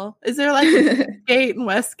hell. Is there like a gate and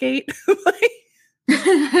Westgate?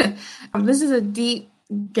 This is a deep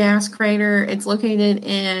gas crater. It's located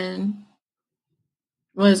in,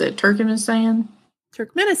 what is it, Turkmenistan?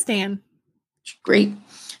 Turkmenistan. Great.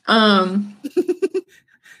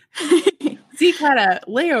 Zeke had a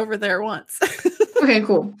layover there once. Okay,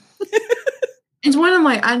 cool. It's one I'm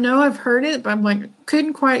like, I know I've heard it, but I'm like,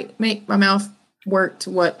 couldn't quite make my mouth work to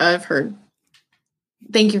what I've heard.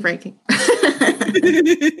 Thank you, Frankie.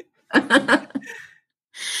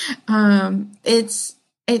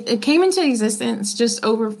 It came into existence just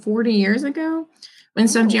over 40 years ago when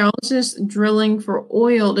some geologists drilling for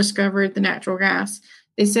oil discovered the natural gas.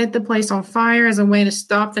 They set the place on fire as a way to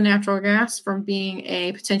stop the natural gas from being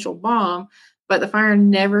a potential bomb, but the fire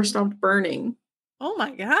never stopped burning. Oh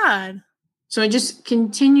my God. So it just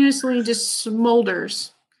continuously just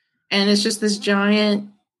smolders. And it's just this giant,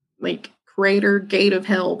 like, crater gate of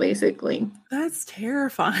hell, basically. That's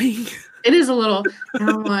terrifying. It is a little. And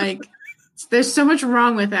I'm like, there's so much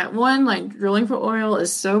wrong with that. One, like, drilling for oil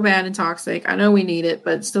is so bad and toxic. I know we need it,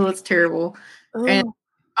 but still it's terrible. And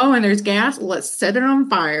and there's gas. Let's set it on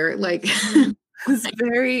fire. Like, it's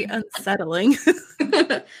very unsettling.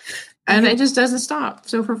 And it just doesn't stop.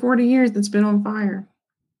 So for 40 years, it's been on fire.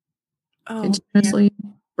 Continuously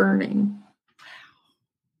burning.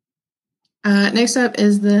 Next up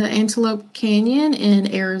is the Antelope Canyon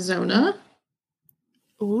in Arizona.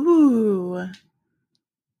 Ooh.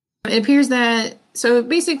 It appears that, so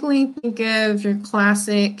basically think of your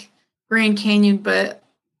classic Grand Canyon, but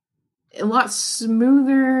a lot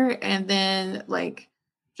smoother, and then like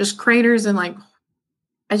just craters, and like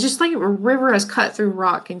it's just like a river has cut through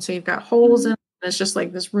rock, and so you've got holes in it. And it's just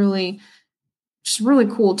like this really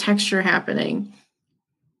cool texture happening.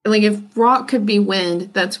 Like if rock could be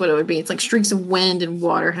wind, that's what it would be. It's like streaks of wind and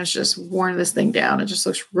water has just worn this thing down. It just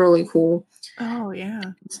looks really cool. Oh, yeah.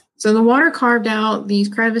 So the water carved out these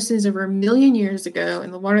crevices over 1 million years ago,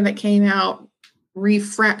 and the water that came out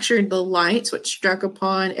refractured the lights, which struck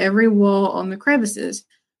upon every wall on the crevices.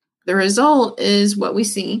 The result is what we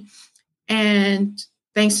see. And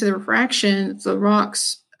thanks to the refraction, the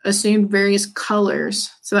rocks assumed various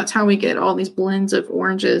colors. So that's how we get all these blends of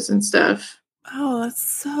oranges and stuff. Oh, that's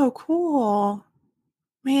so cool.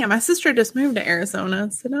 Man, my sister just moved to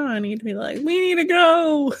Arizona, so now I need to be like, we need to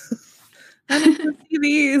go. I need to see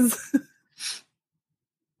these.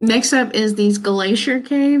 Next up is these glacier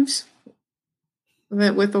caves.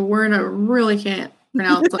 That with a word I really can't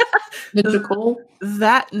pronounce. Like, Najokol.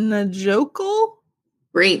 That Najokol?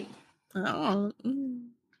 Great. Oh.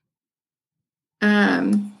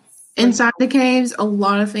 Inside the caves, a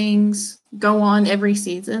lot of things go on every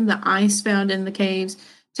season. The ice found in the caves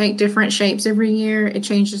take different shapes every year. It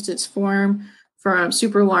changes its form from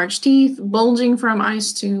super large teeth, bulging from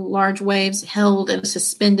ice, to large waves held in a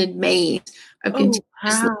suspended maze of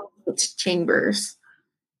continuous chambers.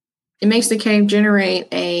 It makes the cave generate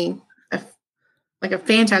a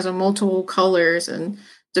phantasm, multiple colors, and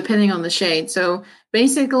depending on the shade. So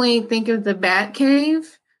basically, think of the Bat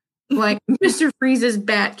Cave, like Mr. Freeze's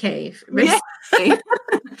Bat Cave. Basically.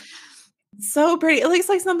 So pretty. It looks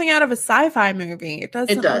like something out of a sci-fi movie. It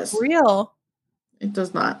doesn't look real. It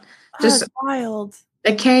does not. Just wild.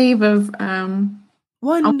 A cave of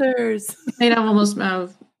wonders. Made almost out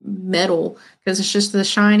of metal, because it's just the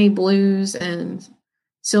shiny blues and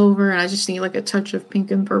silver, and I just need like a touch of pink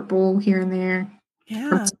and purple here and there.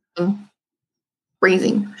 Yeah.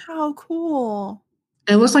 Crazy. How cool.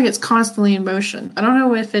 It looks like it's constantly in motion. I don't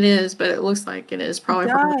know if it is, but it looks like it is. Probably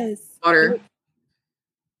from water.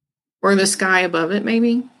 Or the sky above it,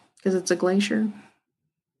 maybe, because it's a glacier.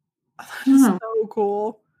 That's so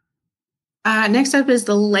cool. Next up is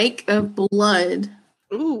the Lake of Blood.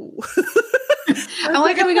 Ooh. I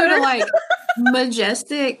like how we go to like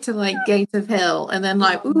majestic to like gates of hell, and then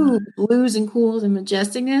like blues and cools and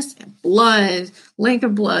majesticness and blood, Lake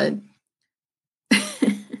of Blood.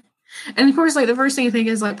 And of course, like the first thing you think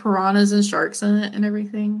is like piranhas and sharks in it and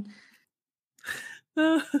everything.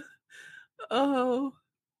 Oh,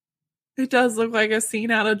 it does look like a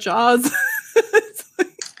scene out of Jaws.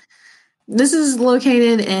 This is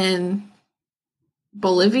located in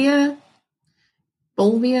Bolivia.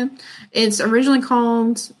 It's originally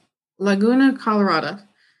called Laguna Colorada,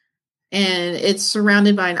 and it's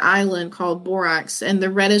surrounded by an island called Borax, and the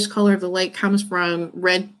reddish color of the lake comes from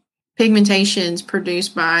red pigmentations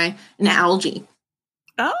produced by an algae.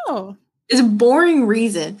 Oh. It's a boring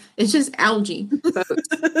reason. It's just algae, folks.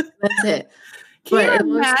 That's it. Can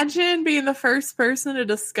you imagine being the first person to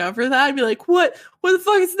discover that? I'd be like, what the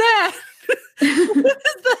fuck is that? What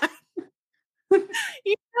is that?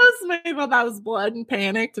 You know, somebody thought that was blood and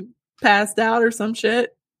panicked and passed out or some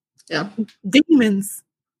shit. Yeah. Demons.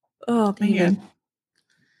 Oh, man.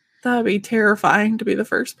 That would be terrifying to be the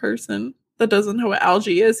first person that doesn't know what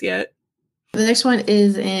algae is yet. The next one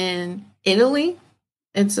is in Italy.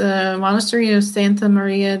 It's a monastery of Santa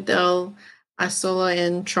Maria del Isola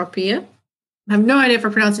in Tropea. I have no idea if I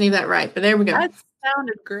pronounced any of that right, but there we go. That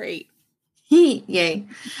sounded great. Yay.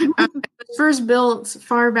 It was first built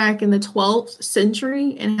far back in the 12th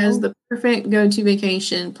century and has the perfect go-to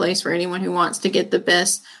vacation place for anyone who wants to get the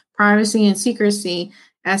best privacy and secrecy.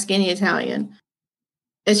 Ask any Italian.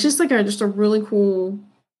 It's just like just a really cool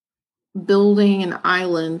building and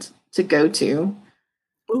island to go to.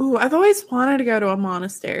 Ooh, I've always wanted to go to a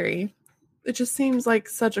monastery. It just seems like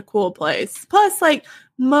such a cool place. Plus, like,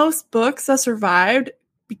 most books have survived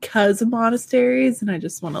because of monasteries, and I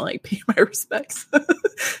just want to, like, pay my respects.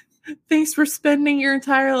 Thanks for spending your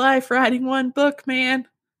entire life writing one book, man.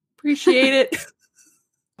 Appreciate it.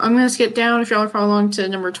 I'm going to skip down, if y'all are following, to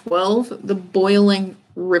number 12, the Boiling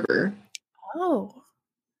River. Oh.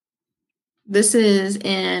 This is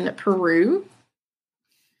in Peru.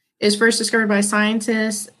 It was first discovered by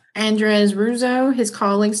scientist Andres Russo. His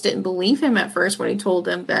colleagues didn't believe him at first when he told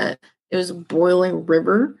them that it was a boiling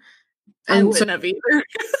river. And I wouldn't have either.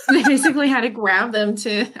 They basically had to grab them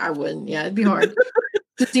I wouldn't. Yeah, it'd be hard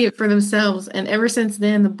to see it for themselves. And ever since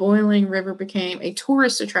then, the boiling river became a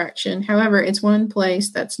tourist attraction. However, it's one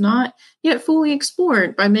place that's not yet fully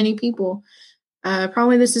explored by many people.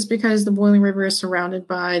 Probably this is because the boiling river is surrounded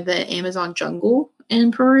by the Amazon jungle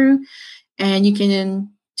in Peru. And you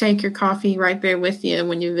can take your coffee right there with you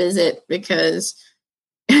when you visit, because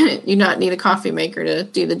you not need a coffee maker to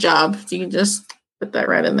do the job. You can just put that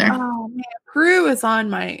right in there. Oh man, Peru is on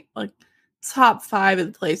my top 5 of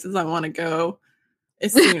the places I want to go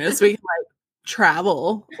as soon as we can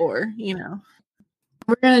travel, or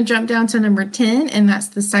We're gonna jump down to number 10, and that's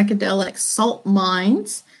the psychedelic salt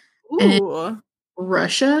mines. Ooh.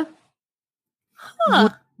 Russia. Huh.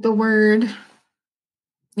 The word.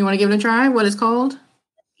 You want to give it a try? What it's called?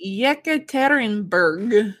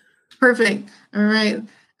 Yekaterinburg. Perfect. All right.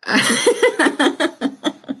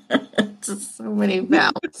 Just so many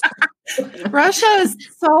vowels. Russia is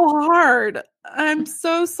so hard. I'm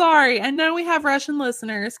so sorry. I know we have Russian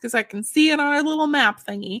listeners because I can see it on our little map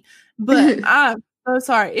thingy, but I'm so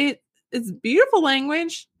sorry. It's beautiful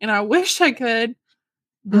language, and I wish I could,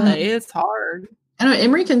 but it's hard. I know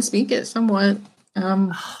Emery can speak it somewhat.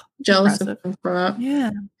 Jealous of him for that. Yeah.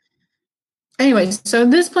 Anyway, so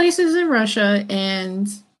this place is in Russia, and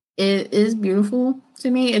it is beautiful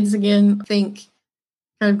to me. It's, again, I think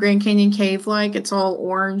kind of Grand Canyon cave-like. It's all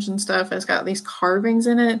orange and stuff. It's got these carvings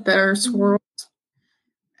in it that are swirled.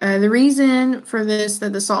 The reason for this,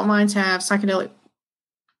 that the salt mines have psychedelic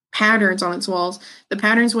patterns on its walls, the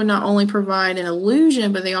patterns would not only provide an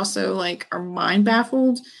illusion, but they also are mind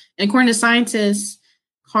baffled. And according to scientists,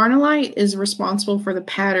 carnallite is responsible for the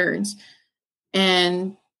patterns.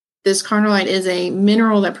 And this carnallite is a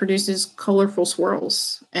mineral that produces colorful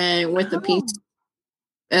swirls, and with the piece,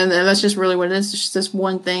 and that's just really what it is. It's just this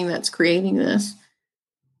one thing that's creating this.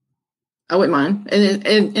 I wouldn't mind.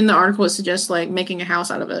 And in the article, it suggests making a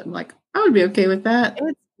house out of it. I'm like, I would be okay with that.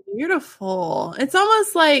 It's beautiful. It's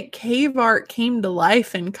almost like cave art came to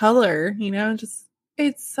life in color. It's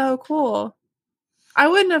so cool. I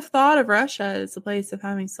wouldn't have thought of Russia as a place of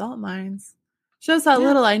having salt mines. Shows how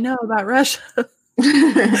little I know about Russia.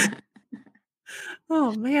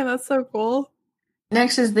 Oh man, that's so cool.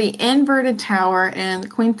 Next is the inverted tower in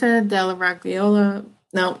Quinta della Regalia.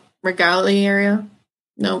 No, Regalia area.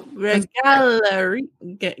 No, Regalia.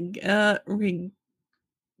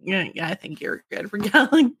 I think you're good.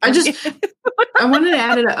 Regalia. I wanted to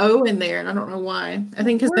add an O in there, and I don't know why. I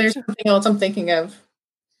think because there's something else I'm thinking of.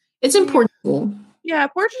 It's in Portugal. Yeah,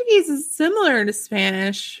 Portuguese is similar to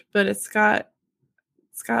Spanish, but it's got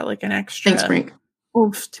an extra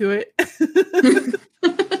oomph to it.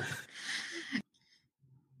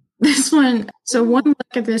 This one, so one look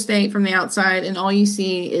at this date from the outside, and all you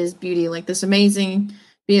see is beauty, this amazing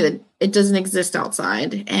beauty that it doesn't exist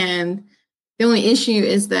outside. And the only issue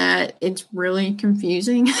is that it's really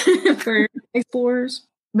confusing for explorers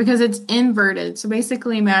because it's inverted. So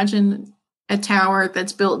basically, imagine a tower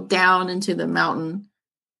that's built down into the mountain,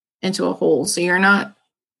 into a hole. So you're not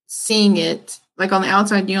seeing it. On the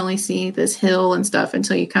outside, you only see this hill and stuff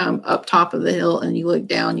until you come up top of the hill and you look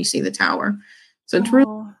down, you see the tower. So it's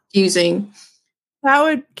really confusing. That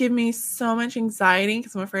would give me so much anxiety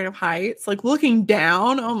because I'm afraid of heights. Looking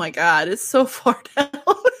down, oh my God, it's so far down.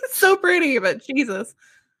 It's so pretty, but Jesus.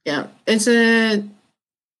 Yeah, it's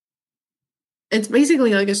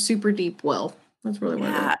basically a super deep well. That's really what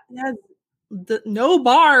it is. Yeah, no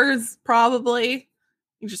bars, probably.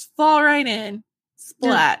 You just fall right in.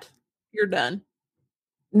 Splat. Yeah. You're done.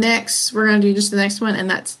 Next, we're going to do just the next one, and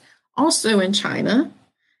that's also in China.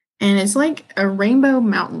 And it's a rainbow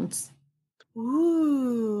mountains.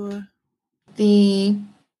 Ooh.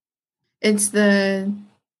 It's the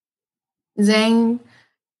Zhang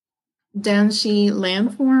Danshi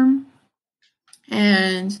landform.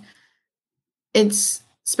 and its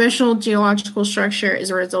special geological structure is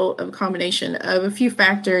a result of a combination of a few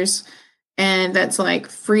factors, and that's like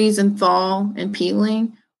freeze and thaw and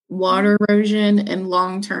peeling, water erosion, and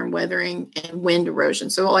long-term weathering and wind erosion.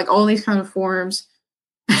 So like all these kind of forms,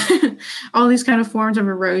 all these kind of forms of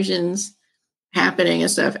erosions happening and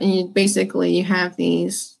stuff. And you have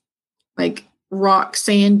these like rock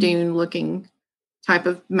sand dune looking type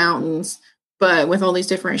of mountains, but with all these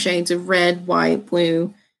different shades of red, white,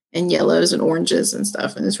 blue, and yellows and oranges and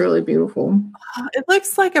stuff. And it's really beautiful. It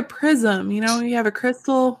looks like a prism. You have a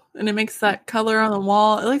crystal and it makes that color on the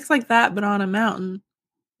wall. It looks like that, but on a mountain.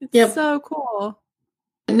 It's so cool.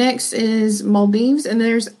 Next is Maldives. And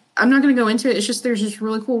I'm not going to go into it. It's just, there's this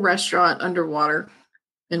really cool restaurant underwater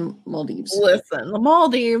in Maldives. Listen, the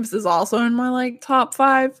Maldives is also in my like top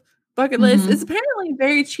 5 bucket list. It's apparently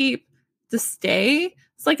very cheap to stay.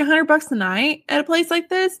 It's like $100 a night at a place like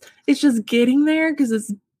this. It's just getting there because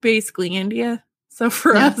it's basically India. So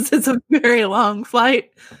for us, it's a very long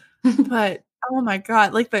flight. But oh my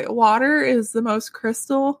God, like the water is the most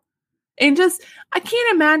crystal. And just, I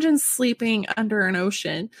can't imagine sleeping under an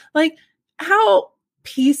ocean. Like, how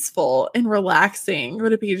peaceful and relaxing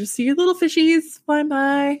would it be? Just see your little fishies flying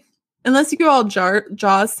by. Unless you go all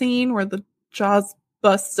Jaws scene where the Jaws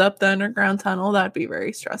busts up the underground tunnel, that'd be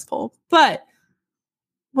very stressful. But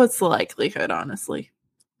what's the likelihood, honestly?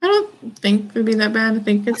 I don't think it would be that bad. I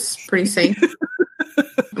think it's pretty safe.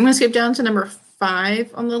 I'm going to skip down to number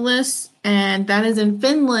 5 on the list, and that is in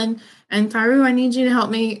Finland. And Tyru, I need you to help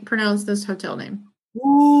me pronounce this hotel name.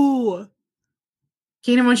 Ooh.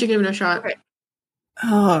 Keenan, why don't you give it a shot? Okay.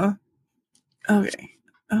 Okay.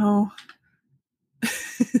 Oh.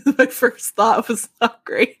 My first thought was not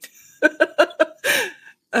great.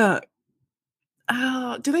 Do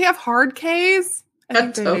they have hard K's? I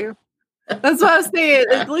think they do. That's what I was saying.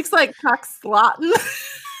 It looks like Coxlotten.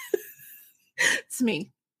 It's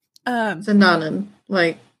me. Sananen.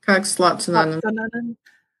 Like Coxlotten.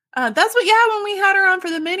 That's what, when we had her on for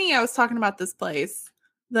the mini, I was talking about this place.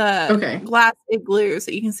 The glass igloo,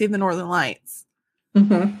 so you can see the Northern Lights.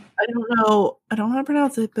 Mm-hmm. I don't know how to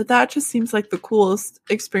pronounce it, but that just seems like the coolest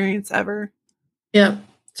experience ever. Yeah.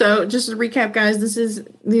 So just to recap, guys, these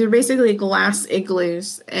are basically glass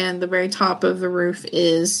igloos, and the very top of the roof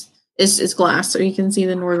is glass, so you can see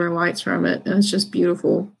the Northern Lights from it, and it's just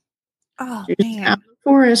beautiful. Oh, You're man. just out in the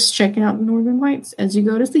forest checking out the Northern Lights as you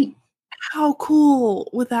go to sleep. How cool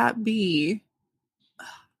would that be? Oh,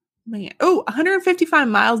 man. Oh, 155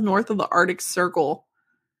 miles north of the Arctic Circle.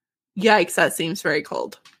 Yikes, that seems very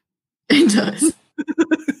cold. It does.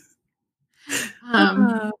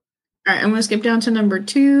 All right, I'm going to skip down to number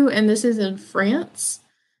 2, and this is in France,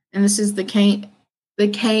 and this is the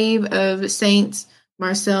cave of Saint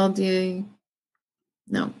Marcel de.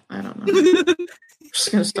 No, I don't know. I'm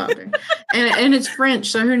just going to stop there. And it's French,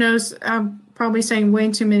 so who knows? I'm probably saying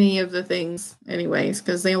way too many of the things, anyways,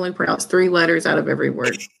 because they only pronounce 3 letters out of every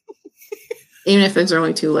word. Even if it's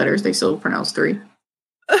only 2 letters, they still pronounce 3.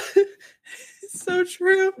 So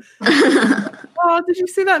true. Oh, did you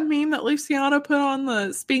see that meme that Luciano put on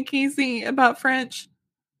the Speakeasy about French?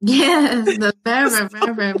 Yes, the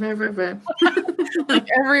like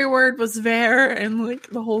every word was ver, and like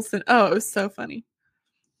the whole sentence. Oh, it was so funny.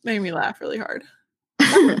 Made me laugh really hard.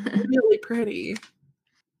 Really pretty.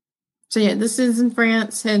 So yeah, this is in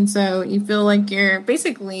France, and so you feel like you're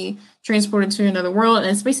basically transported to another world, and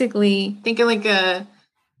it's basically think of like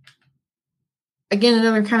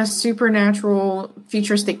another kind of supernatural,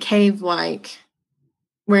 futuristic cave, like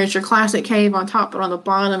where it's your classic cave on top, but on the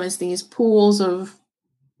bottom is these pools of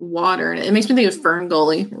water, and it makes me think of Fern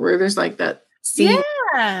Gully, where there's like that sea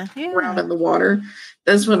around in the water.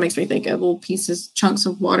 That's what makes me think of little chunks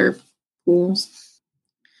of water pools.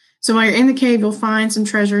 So while you're in the cave, you'll find some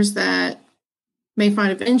treasures that may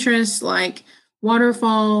find of interest, like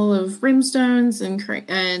waterfall of brimstones and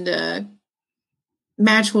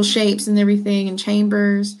magical shapes and everything, and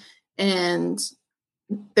chambers, and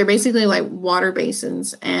they're basically like water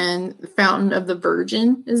basins. And the Fountain of the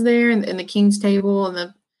Virgin is there, and the King's Table, and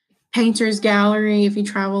the Painter's Gallery if you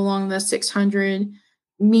travel along the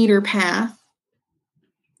 600-meter path.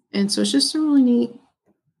 And so it's just really neat.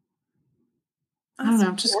 I don't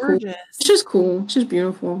know, just gorgeous. Cool. It's just cool. It's just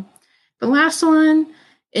beautiful. The last one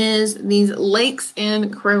is these lakes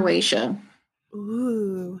in Croatia.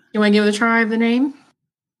 Ooh. You want to give it a try of the name?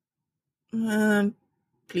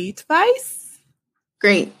 Plitvice?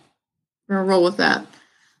 Great. We're going to roll with that.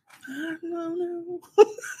 I don't know.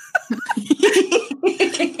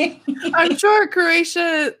 I'm sure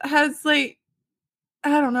Croatia has like,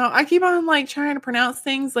 I don't know. I keep on like trying to pronounce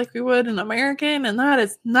things like we would an American, and that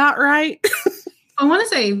is not right. I want to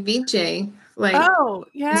say Vice, like Oh,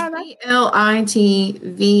 yeah. Plitvice.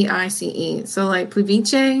 So like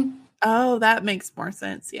Plivice. Oh, that makes more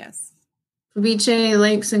sense. Yes. Plivice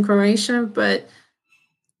lakes in Croatia, but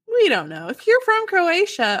We don't know. If you're from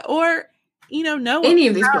Croatia or know any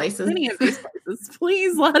of these places,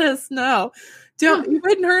 please let us know. You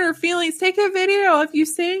wouldn't hurt our feelings. Take a video of you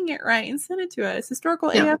saying it right and send it to us.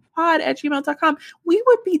 historicalafpod@gmail.com. We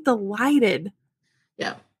would be delighted.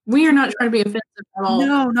 Yeah. We are not trying to be offensive at all.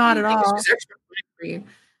 No, not at all.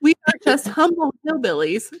 We are just humble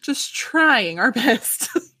hillbillies, just trying our best.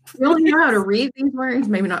 We only know how to read these words,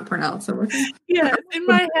 maybe not pronounce them. Yeah, in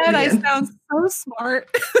my head, I sound so smart.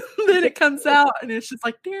 Then it comes out, and it's just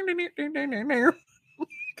like.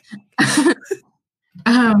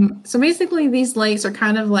 So basically, these lakes are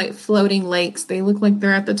kind of like floating lakes. They look like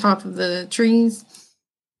they're at the top of the trees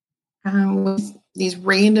with these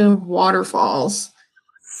random waterfalls.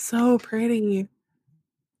 So pretty.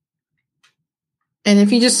 And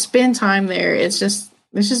if you just spend time there, it's just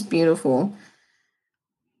beautiful.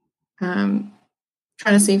 Trying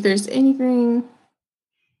to see if there's anything.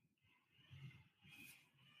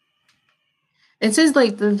 It says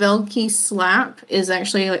like the Velki Slap is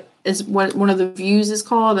actually is what one of the views is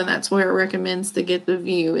called, and that's where it recommends to get the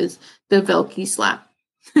view is the Velki Slap.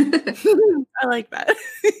 I like that.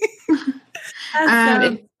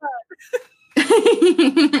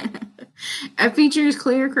 It features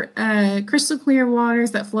crystal clear waters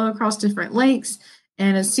that flow across different lakes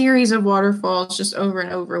and a series of waterfalls just over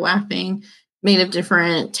and overlapping, made of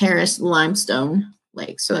different terraced limestone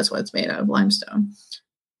lakes. So that's what it's made out of, limestone.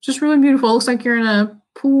 Just really beautiful. It looks like you're in a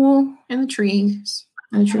pool in the trees.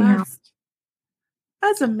 In a tree house.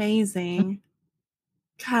 That's amazing.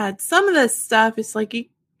 God, some of this stuff is like,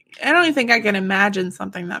 I don't even think I can imagine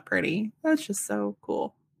something that pretty. That's just so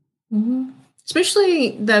cool. Mm-hmm.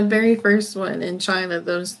 Especially the very first one in China,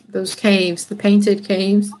 those caves, the painted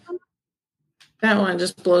caves. That one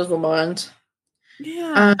just blows my mind.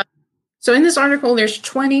 Yeah. So in this article, there's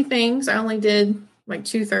 20 things. I only did like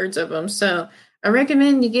 2/3 of them. So I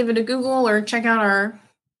recommend you give it a Google or check out our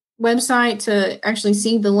website to actually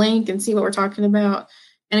see the link and see what we're talking about.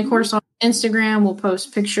 And of course, on Instagram, we'll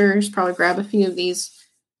post pictures, probably grab a few of these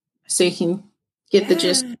so you can get the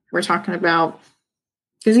gist we're talking about.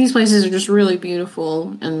 Because these places are just really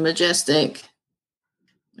beautiful and majestic.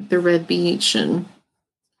 Like the red beach and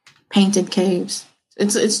painted caves.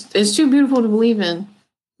 It's too beautiful to believe in.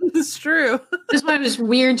 It's true. This one is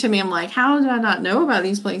weird to me. I'm like, how did I not know about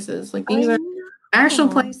these places? Like these are actual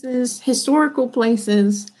places, historical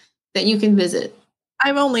places that you can visit.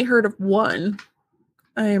 I've only heard of one.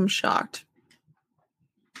 I am shocked.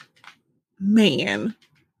 Man.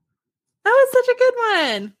 That was such a good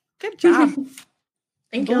one. Good job.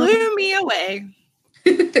 Thank you. Blew me away.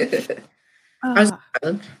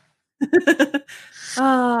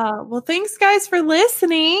 Well, thanks guys for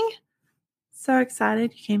listening. So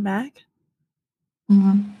excited you came back.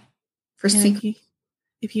 Mm-hmm.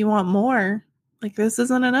 If you want more, like this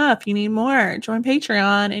isn't enough, you need more, join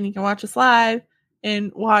Patreon and you can watch us live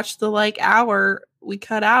and watch the hour we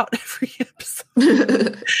cut out every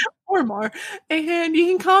episode or more, and you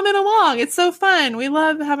can comment along. It's so fun. We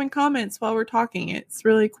love having comments while we're talking. It's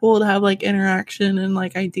really cool to have interaction and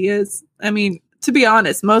ideas. I mean, to be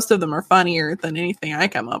honest, most of them are funnier than anything I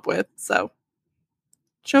come up with. So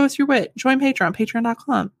show us your wit. Join Patreon,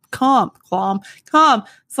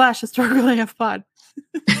 patreon.com/historicalafpod.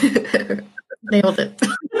 Nailed it.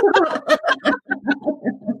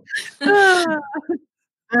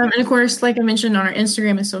 And of course, like I mentioned on our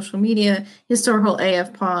Instagram and social media, Historical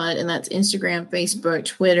AF Pod, and that's Instagram, Facebook,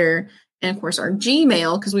 Twitter, and of course our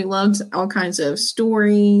Gmail, because we loved all kinds of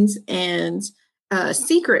stories and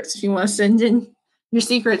secrets. If you want to send in your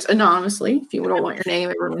secrets anonymously, if you don't want your name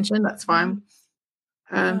ever mentioned, that's fine.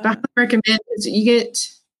 But I recommend is you get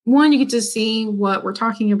to see what we're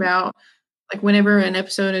talking about. Like whenever an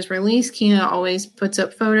episode is released, Kina always puts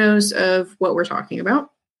up photos of what we're talking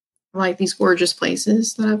about, like these gorgeous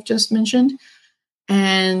places that I've just mentioned,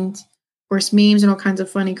 and of course memes and all kinds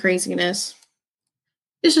of funny craziness.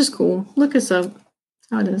 It's just cool. Look us up. That's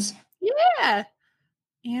how it is. Yeah.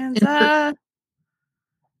 And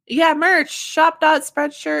merch,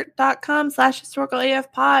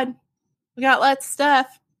 shop.spreadshirt.com/historicalafpod. We got lots of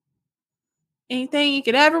stuff. Anything you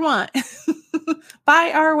could ever want.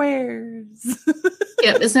 Buy our wares.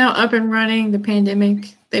 Yep, it's now up and running. The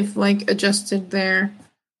pandemic, they've adjusted their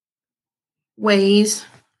ways.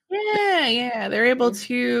 Yeah. They're able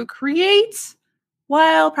to create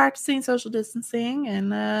while practicing social distancing.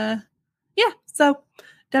 And so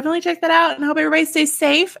definitely check that out, and I hope everybody stays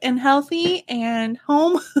safe and healthy and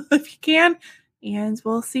home if you can. And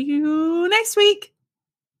we'll see you next week.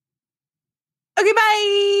 Okay,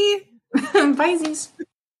 bye. Bye, Z's.